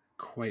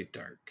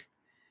dark.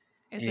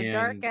 It's a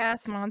dark And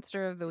ass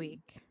monster of the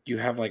week. you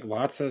have like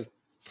lots of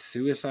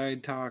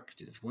suicide talk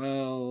as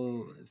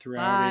well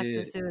throughout Lots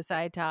of it,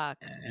 suicide talk.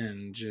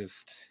 and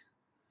just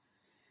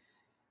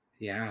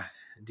yeah,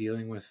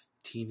 dealing with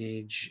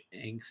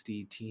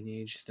angsty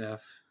teenage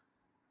stuff.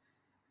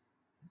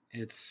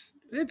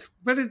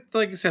 But it's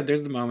like I said,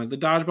 there's the moment, the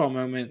dodgeball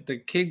moment, the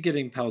kid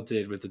getting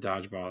pelted with the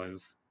dodgeball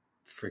is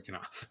freaking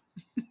awesome.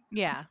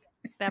 Yeah.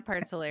 That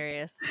part's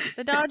hilarious.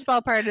 The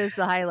dodgeball part is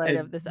the highlight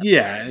of this episode.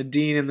 Yeah,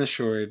 Dean in the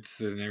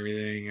shorts and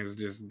everything is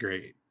just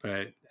great.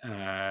 But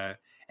and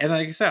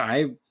like I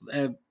said,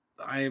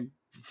 I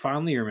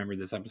fondly remember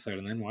this episode,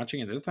 and then watching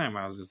it this time,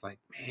 I was just like,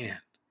 man,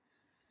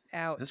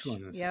 ouch. This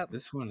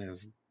one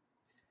has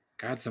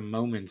got some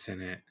moments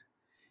in it.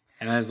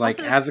 And I was like,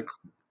 also,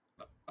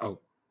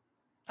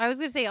 I was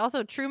gonna say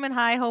also Truman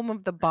High, home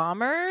of the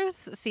bombers,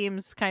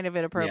 seems kind of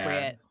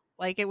inappropriate. Yeah.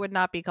 Like it would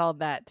not be called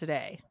that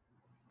today.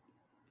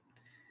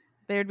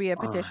 There'd be a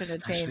petition to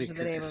change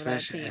the name of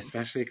that team.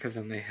 Especially because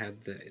then they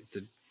had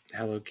the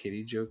Hello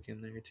Kitty joke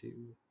in there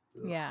too.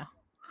 Ugh. Yeah.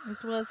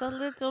 It was a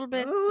little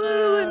bit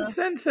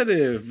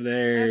insensitive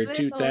there.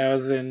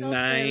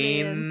 2009,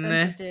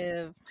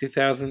 insensitive.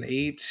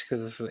 2008,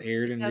 because this was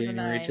aired in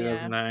January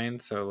 2009. Yeah.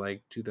 So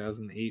like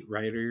 2008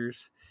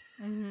 writers.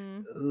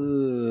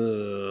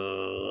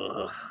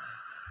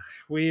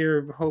 We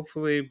are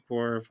hopefully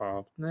more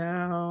evolved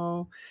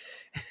now.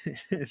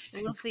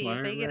 We'll see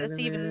if they get a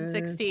season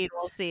 16.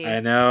 We'll see. I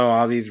know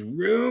all these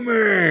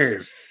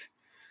rumors.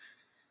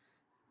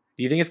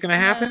 Do you think it's gonna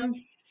happen?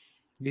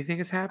 Do you think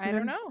it's happening?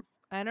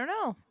 I don't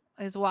know.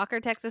 Is Walker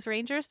Texas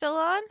Ranger still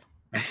on?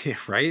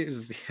 Right?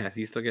 Is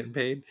he still getting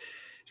paid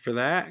for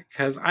that?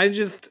 Because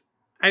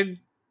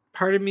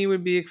part of me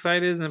would be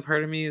excited, and then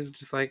part of me is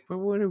just like, but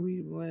what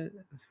we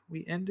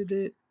ended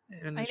it,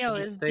 and I know.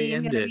 Is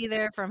Dean gonna be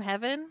there from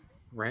heaven?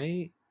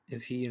 Right?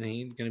 Is he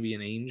going to be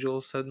an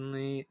angel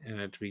suddenly? And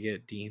if we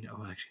get Dean,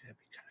 actually, that'd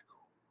be kind of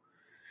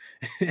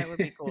cool. That would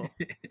be cool.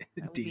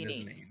 Dean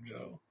is an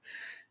angel.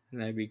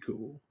 That'd be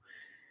cool.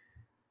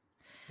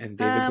 And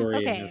David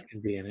Boreanaz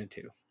can be in it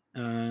too.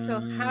 So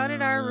how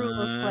did our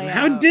rules play out?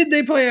 How did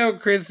they play out,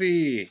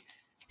 Krissy?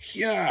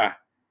 Yeah.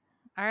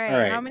 All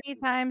right. How many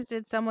times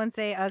did someone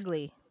say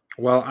ugly?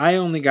 Well, I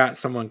only got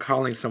someone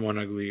calling someone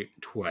ugly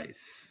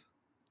twice.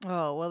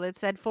 Oh, well, it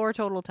said 4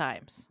 total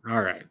times.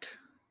 All right.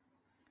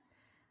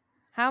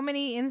 How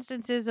many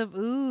instances of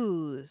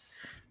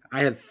ooze?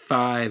 I had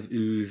 5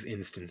 ooze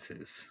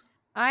instances.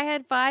 I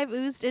had 5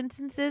 oozed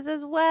instances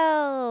as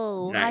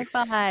well. Nice.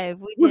 High five.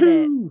 We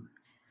did it.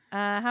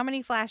 How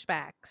many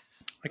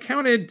flashbacks? I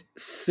counted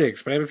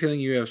 6, but I have a feeling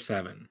you have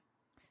 7.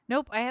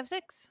 Nope, I have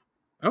 6.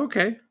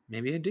 Okay.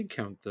 Maybe I did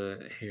count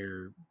the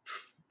hair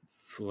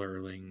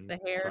flirling. The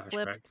hair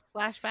flip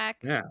flashback.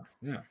 Yeah.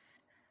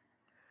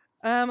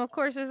 Of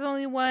course, there's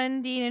only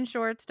one Dean in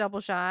shorts double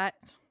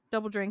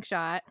drink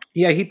shot.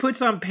 Yeah, he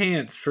puts on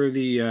pants for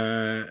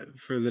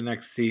the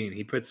next scene.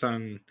 He puts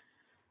on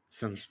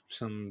some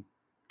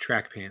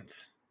track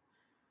pants.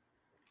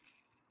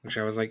 Which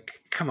I was like,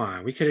 come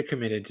on, we could have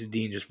committed to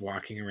Dean just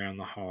walking around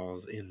the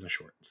halls in the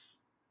shorts.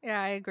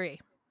 Yeah, I agree.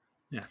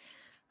 Yeah.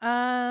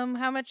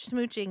 How much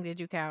smooching did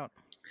you count?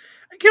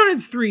 I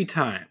counted 3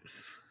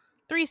 times.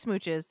 3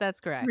 smooches,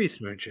 that's correct. 3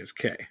 smooches,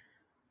 okay.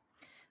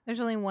 There's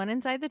only 1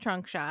 inside the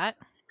trunk shot.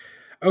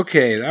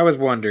 Okay, I was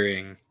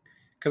wondering.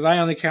 Because I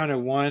only counted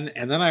 1,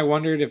 and then I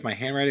wondered if my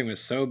handwriting was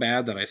so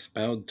bad that I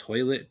spelled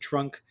toilet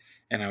trunk.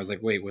 And I was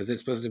like, wait, was it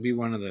supposed to be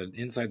one of the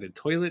inside the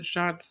toilet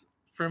shots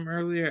from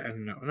earlier? I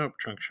don't know. Nope,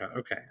 trunk shot.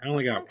 Okay, I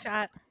only got trunk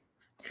shot.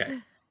 Okay.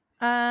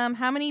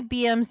 How many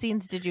BM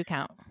scenes did you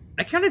count?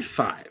 I counted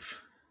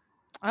 5.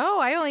 Oh,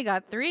 I only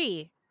got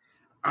 3.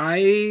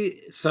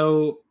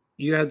 So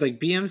you had like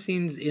BM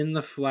scenes in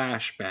the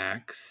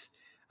flashbacks.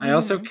 I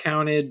also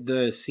counted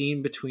the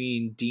scene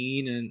between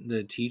Dean and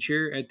the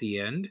teacher at the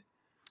end.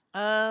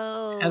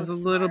 Oh, as a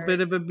little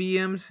bit of a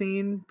BM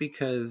scene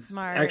because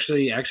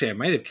actually I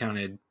might have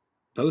counted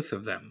both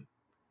of them.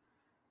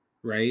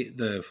 Right?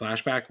 The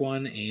flashback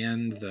one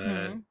and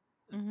the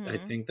I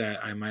think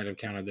that I might have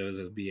counted those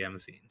as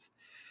BM scenes.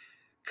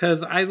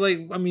 Cuz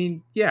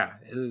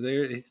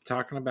he's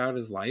talking about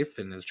his life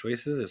and his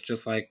choices. It's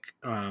just like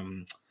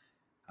the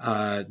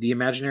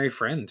imaginary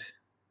friend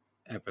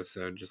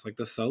episode, just like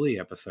the Sully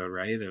episode,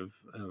 right?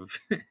 Of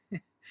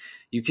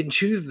you can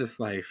choose this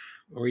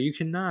life or you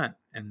cannot.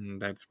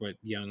 And that's what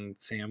young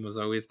Sam was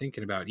always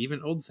thinking about.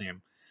 Even old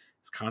Sam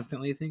is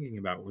constantly thinking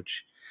about,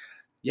 which,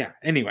 yeah.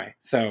 Anyway,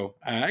 so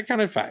I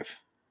counted 5.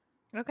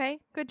 Okay,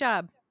 good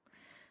job.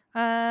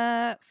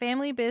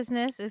 Family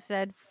business is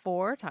said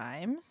 4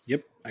 times.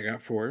 Yep, I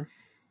got 4.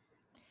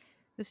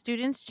 The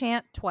students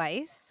chant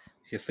twice.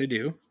 Yes, they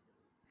do.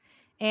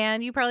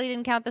 And you probably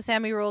didn't count the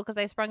Sammy rule because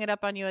I sprung it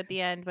up on you at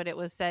the end, but it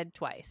was said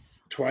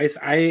twice. Twice?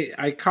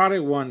 I caught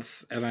it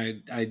once and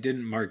I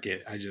didn't mark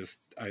it. I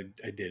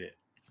did it.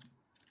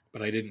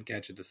 But I didn't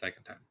catch it the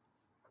second time.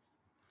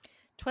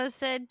 'Twas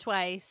said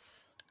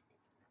twice.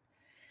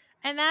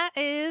 And that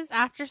is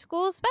After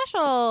School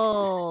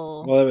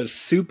Special. Well, it was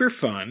super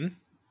fun.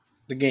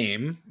 The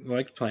game. I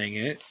liked playing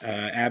it.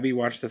 Abby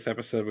watched this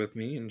episode with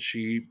me and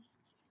she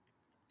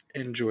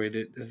enjoyed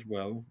it as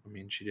well. I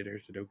mean, she did her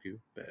Sudoku,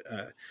 but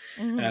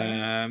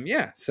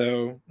yeah.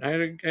 So I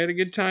had a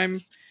good time.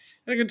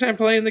 I had a good time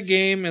playing the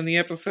game, and the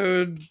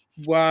episode,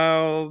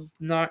 while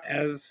not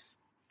as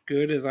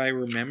good as I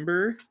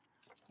remember,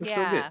 was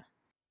still good.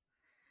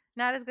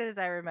 Not as good as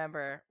I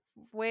remember.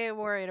 Way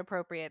more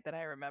inappropriate than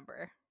I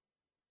remember.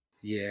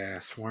 Yeah,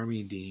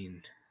 Swarmy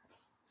Dean.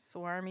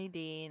 Swarmy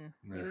Dean.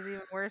 He was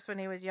even worse when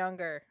he was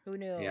younger. Who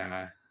knew?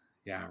 Yeah,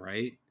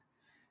 right.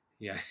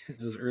 Yeah,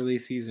 those early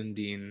season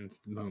Dean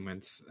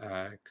moments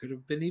could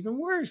have been even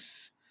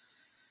worse.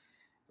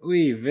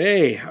 Oy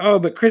vey. Oh,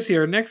 but Krissy,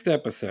 our next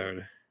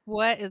episode.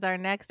 What is our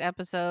next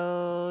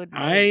episode,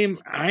 I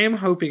Nate? am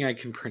hoping I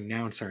can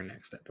pronounce our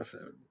next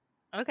episode.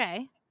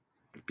 Okay.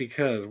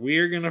 Because we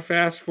are going to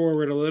fast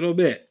forward a little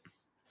bit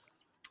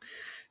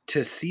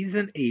to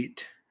season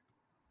 8,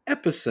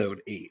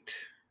 episode 8.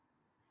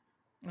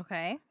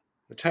 Okay.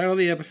 The title of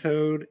the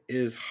episode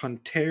is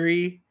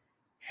Hunteri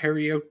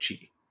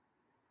Hariochi.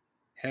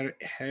 Yeah.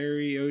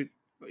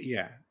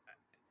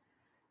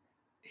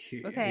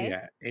 Okay.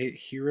 Yeah.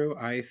 Hero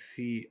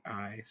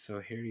ICI.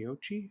 So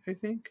Hariochi, I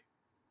think.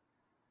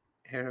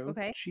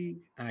 Okay. Hariochi?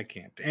 I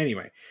can't.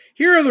 Anyway,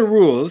 here are the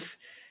rules.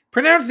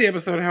 Pronounce the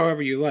episode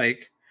however you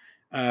like.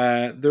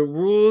 The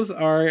rules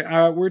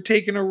are we're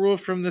taking a rule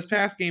from this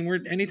past game where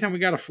anytime we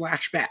got a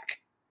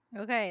flashback.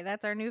 Okay,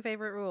 that's our new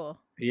favorite rule.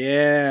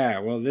 Yeah,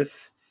 well,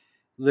 this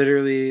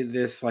literally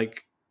there's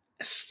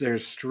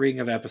string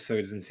of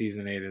episodes in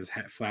season 8 is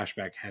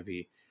flashback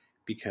heavy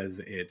because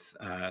it's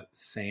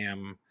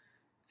Sam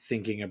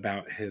thinking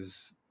about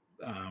his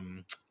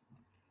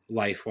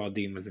life while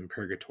Dean was in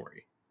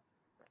purgatory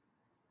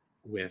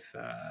with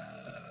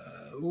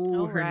her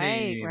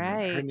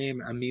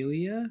name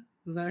Amelia,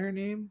 was that her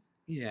name?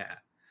 Yeah,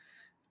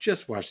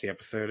 just watch the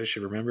episode. I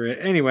should remember it.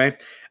 Anyway,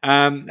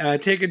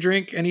 take a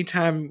drink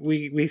anytime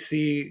we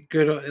see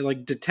good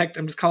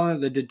I'm just calling it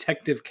the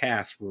detective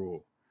cast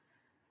rule.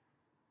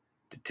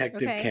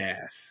 Detective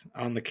Cass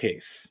on the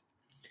case.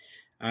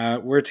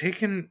 We're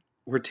taking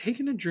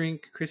a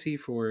drink, Krissy,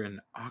 for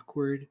an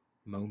awkward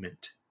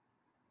moment.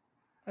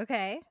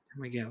 Okay.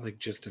 We get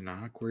just an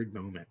awkward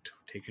moment.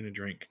 Taking a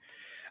drink.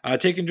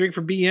 Taking a drink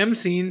for BM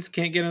scenes.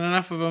 Can't get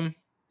enough of them.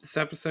 This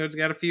episode's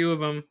got a few of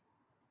them.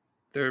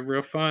 They're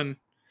real fun.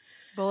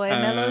 Boy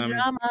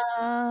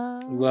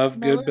melodrama. Love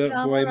good boy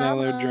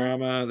Melodrama.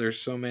 melodrama. There's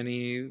so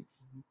many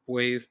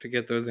ways to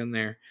get those in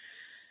there.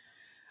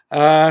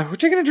 We're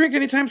taking a drink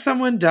anytime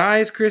someone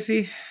dies,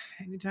 Krissy.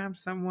 Anytime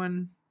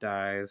someone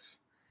dies.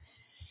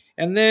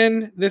 And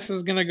then this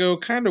is going to go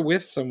kind of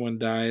with someone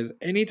dies.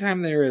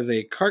 Anytime there is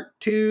a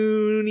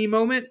cartoony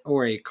moment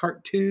or a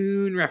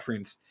cartoon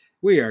reference,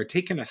 we are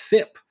taking a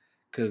sip.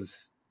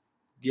 Because,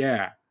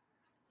 yeah,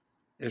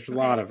 there's a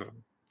lot of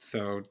them.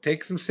 So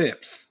take some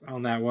sips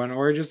on that one.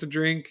 Or just a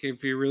drink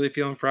if you're really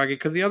feeling froggy.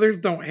 Because the others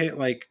don't hit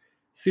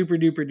super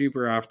duper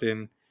duper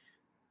often.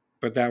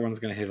 But that one's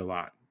going to hit a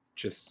lot.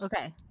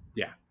 Okay.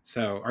 Yeah.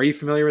 So are you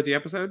familiar with the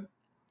episode?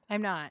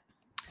 I'm not.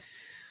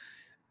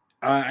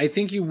 I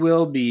think you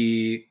will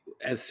be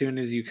as soon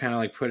as you kind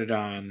of put it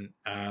on.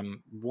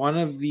 One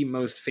of the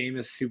most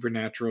famous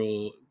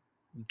supernatural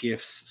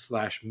gifs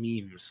 /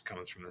 memes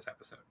comes from this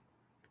episode.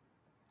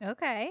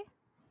 Okay.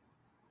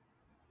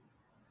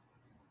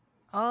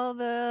 All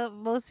the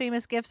most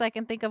famous gifts I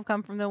can think of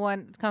come from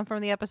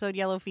the episode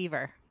Yellow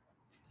Fever.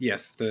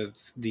 Yes, the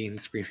Dean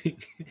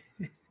screaming.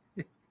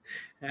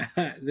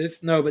 But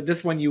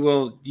this one you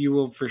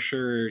will for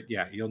sure.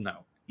 Yeah, you'll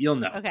know.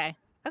 Okay.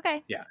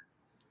 Yeah.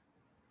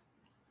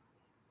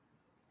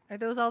 Are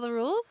those all the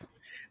rules?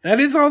 That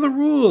is all the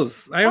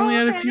rules. I only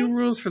had a few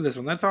rules for this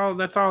one. That's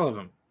all of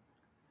them.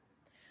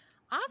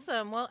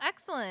 Awesome. Well,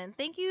 excellent.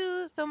 Thank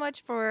you so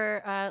much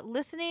for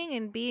listening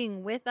and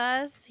being with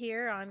us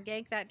here on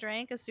Gank That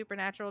Drank, a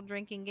supernatural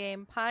drinking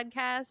game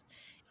podcast.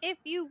 If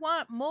you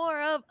want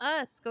more of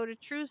us, go to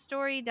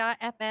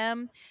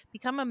truestory.fm,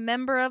 become a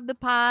member of the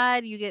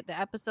pod. You get the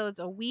episodes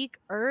a week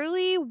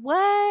early.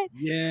 What?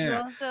 Yeah. You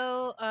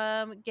also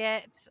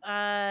get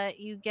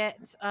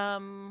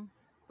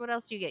what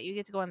else do you get? You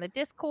get to go on the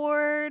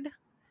Discord.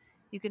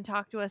 You can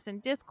talk to us in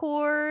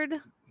Discord.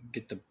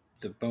 Get the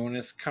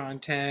bonus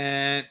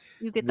content.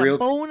 You get the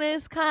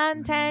bonus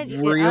content.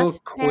 You get us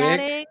quick.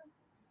 chatting.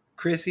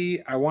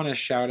 Krissy, I want to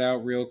shout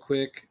out real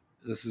quick.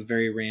 This is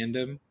very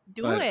random.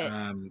 Do it.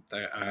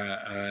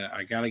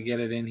 I got to get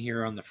it in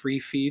here on the free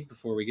feed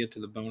before we get to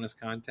the bonus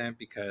content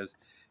because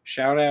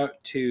shout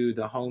out to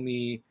the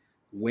homie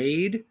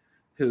Wade,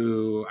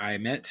 who I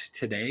met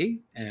today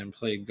and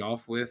played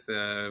golf with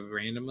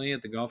randomly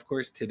at the golf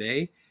course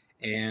today.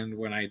 And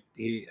when I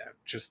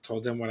just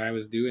told him what I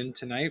was doing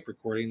tonight,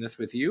 recording this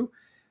with you,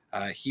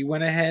 he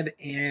went ahead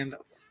and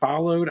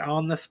followed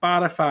on the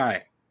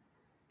Spotify.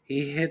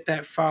 He hit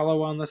that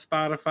follow on the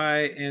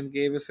Spotify and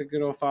gave us a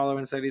good old follow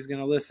and said he's going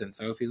to listen.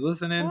 So if he's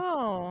listening,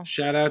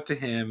 shout out to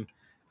him.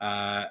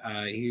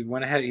 He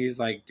went ahead. He's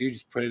like, dude,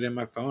 just put it in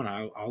my phone.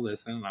 I'll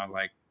listen. And I was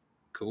like,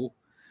 cool.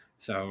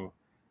 So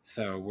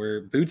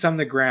we're boots on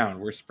the ground.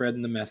 We're spreading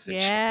the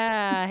message.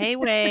 Yeah. Hey,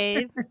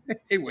 Wade.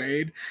 Hey,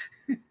 Wade.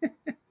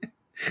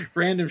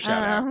 Random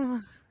shout out.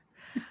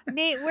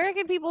 Nate, where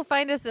can people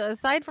find us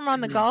aside from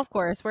on the golf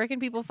course? Where can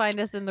people find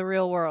us in the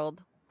real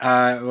world?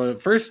 Well,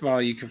 first of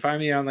all, you can find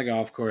me on the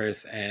golf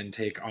course and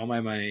take all my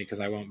money because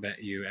I won't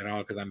bet you at all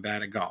because I'm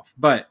bad at golf.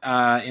 But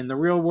in the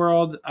real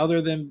world, other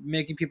than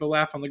making people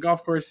laugh on the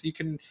golf course,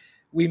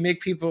 we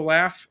make people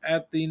laugh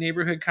at the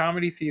neighborhood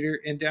comedy theater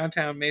in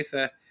downtown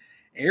Mesa.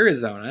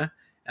 Arizona.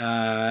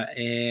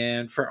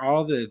 And for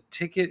all the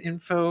ticket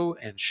info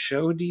and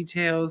show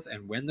details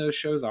and when those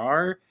shows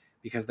are,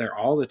 because they're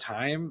all the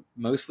time,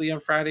 mostly on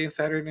Friday and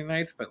Saturday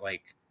nights, but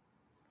like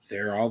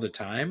they're all the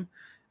time.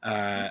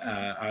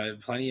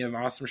 Plenty of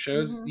awesome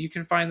shows. You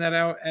can find that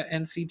out at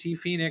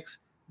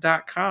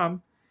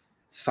nctphoenix.com.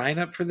 Sign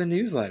up for the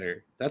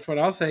newsletter. That's what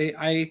I'll say.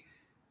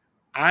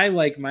 I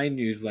like my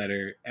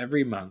newsletter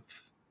every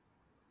month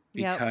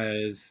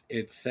because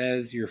it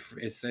says your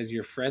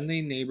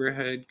friendly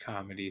neighborhood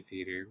comedy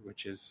theater,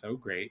 which is so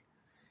great,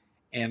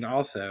 and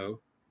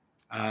also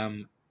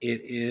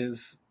it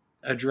is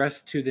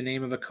addressed to the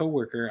name of a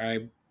coworker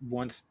I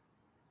once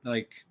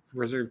like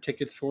reserved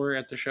tickets for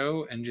at the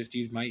show and just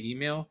used my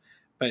email,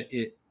 but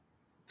it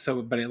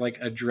like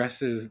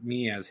addresses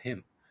me as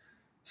him,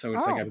 so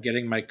it's like I'm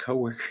getting my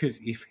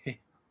coworker's email.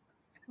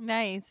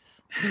 Nice.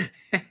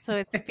 So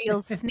it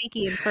feels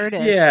sneaky and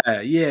furtive. Yeah.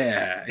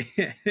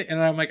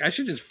 And I'm like, I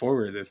should just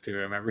forward this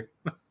to him every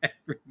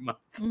month.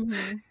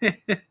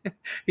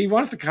 He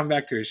wants to come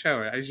back to his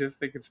show. I just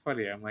think it's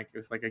funny. I'm like,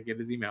 it's like I get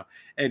his email.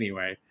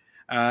 Anyway,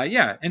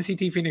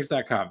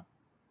 nctphoenix.com.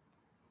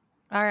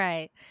 All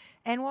right.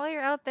 And while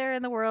you're out there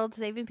in the world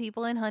saving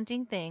people and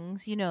hunting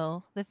things,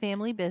 the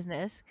family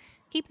business,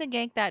 keep the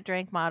Gank That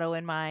Drank motto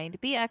in mind.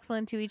 Be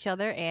excellent to each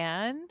other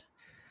and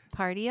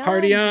party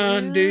Party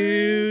on, on,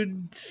 dudes.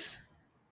 dudes.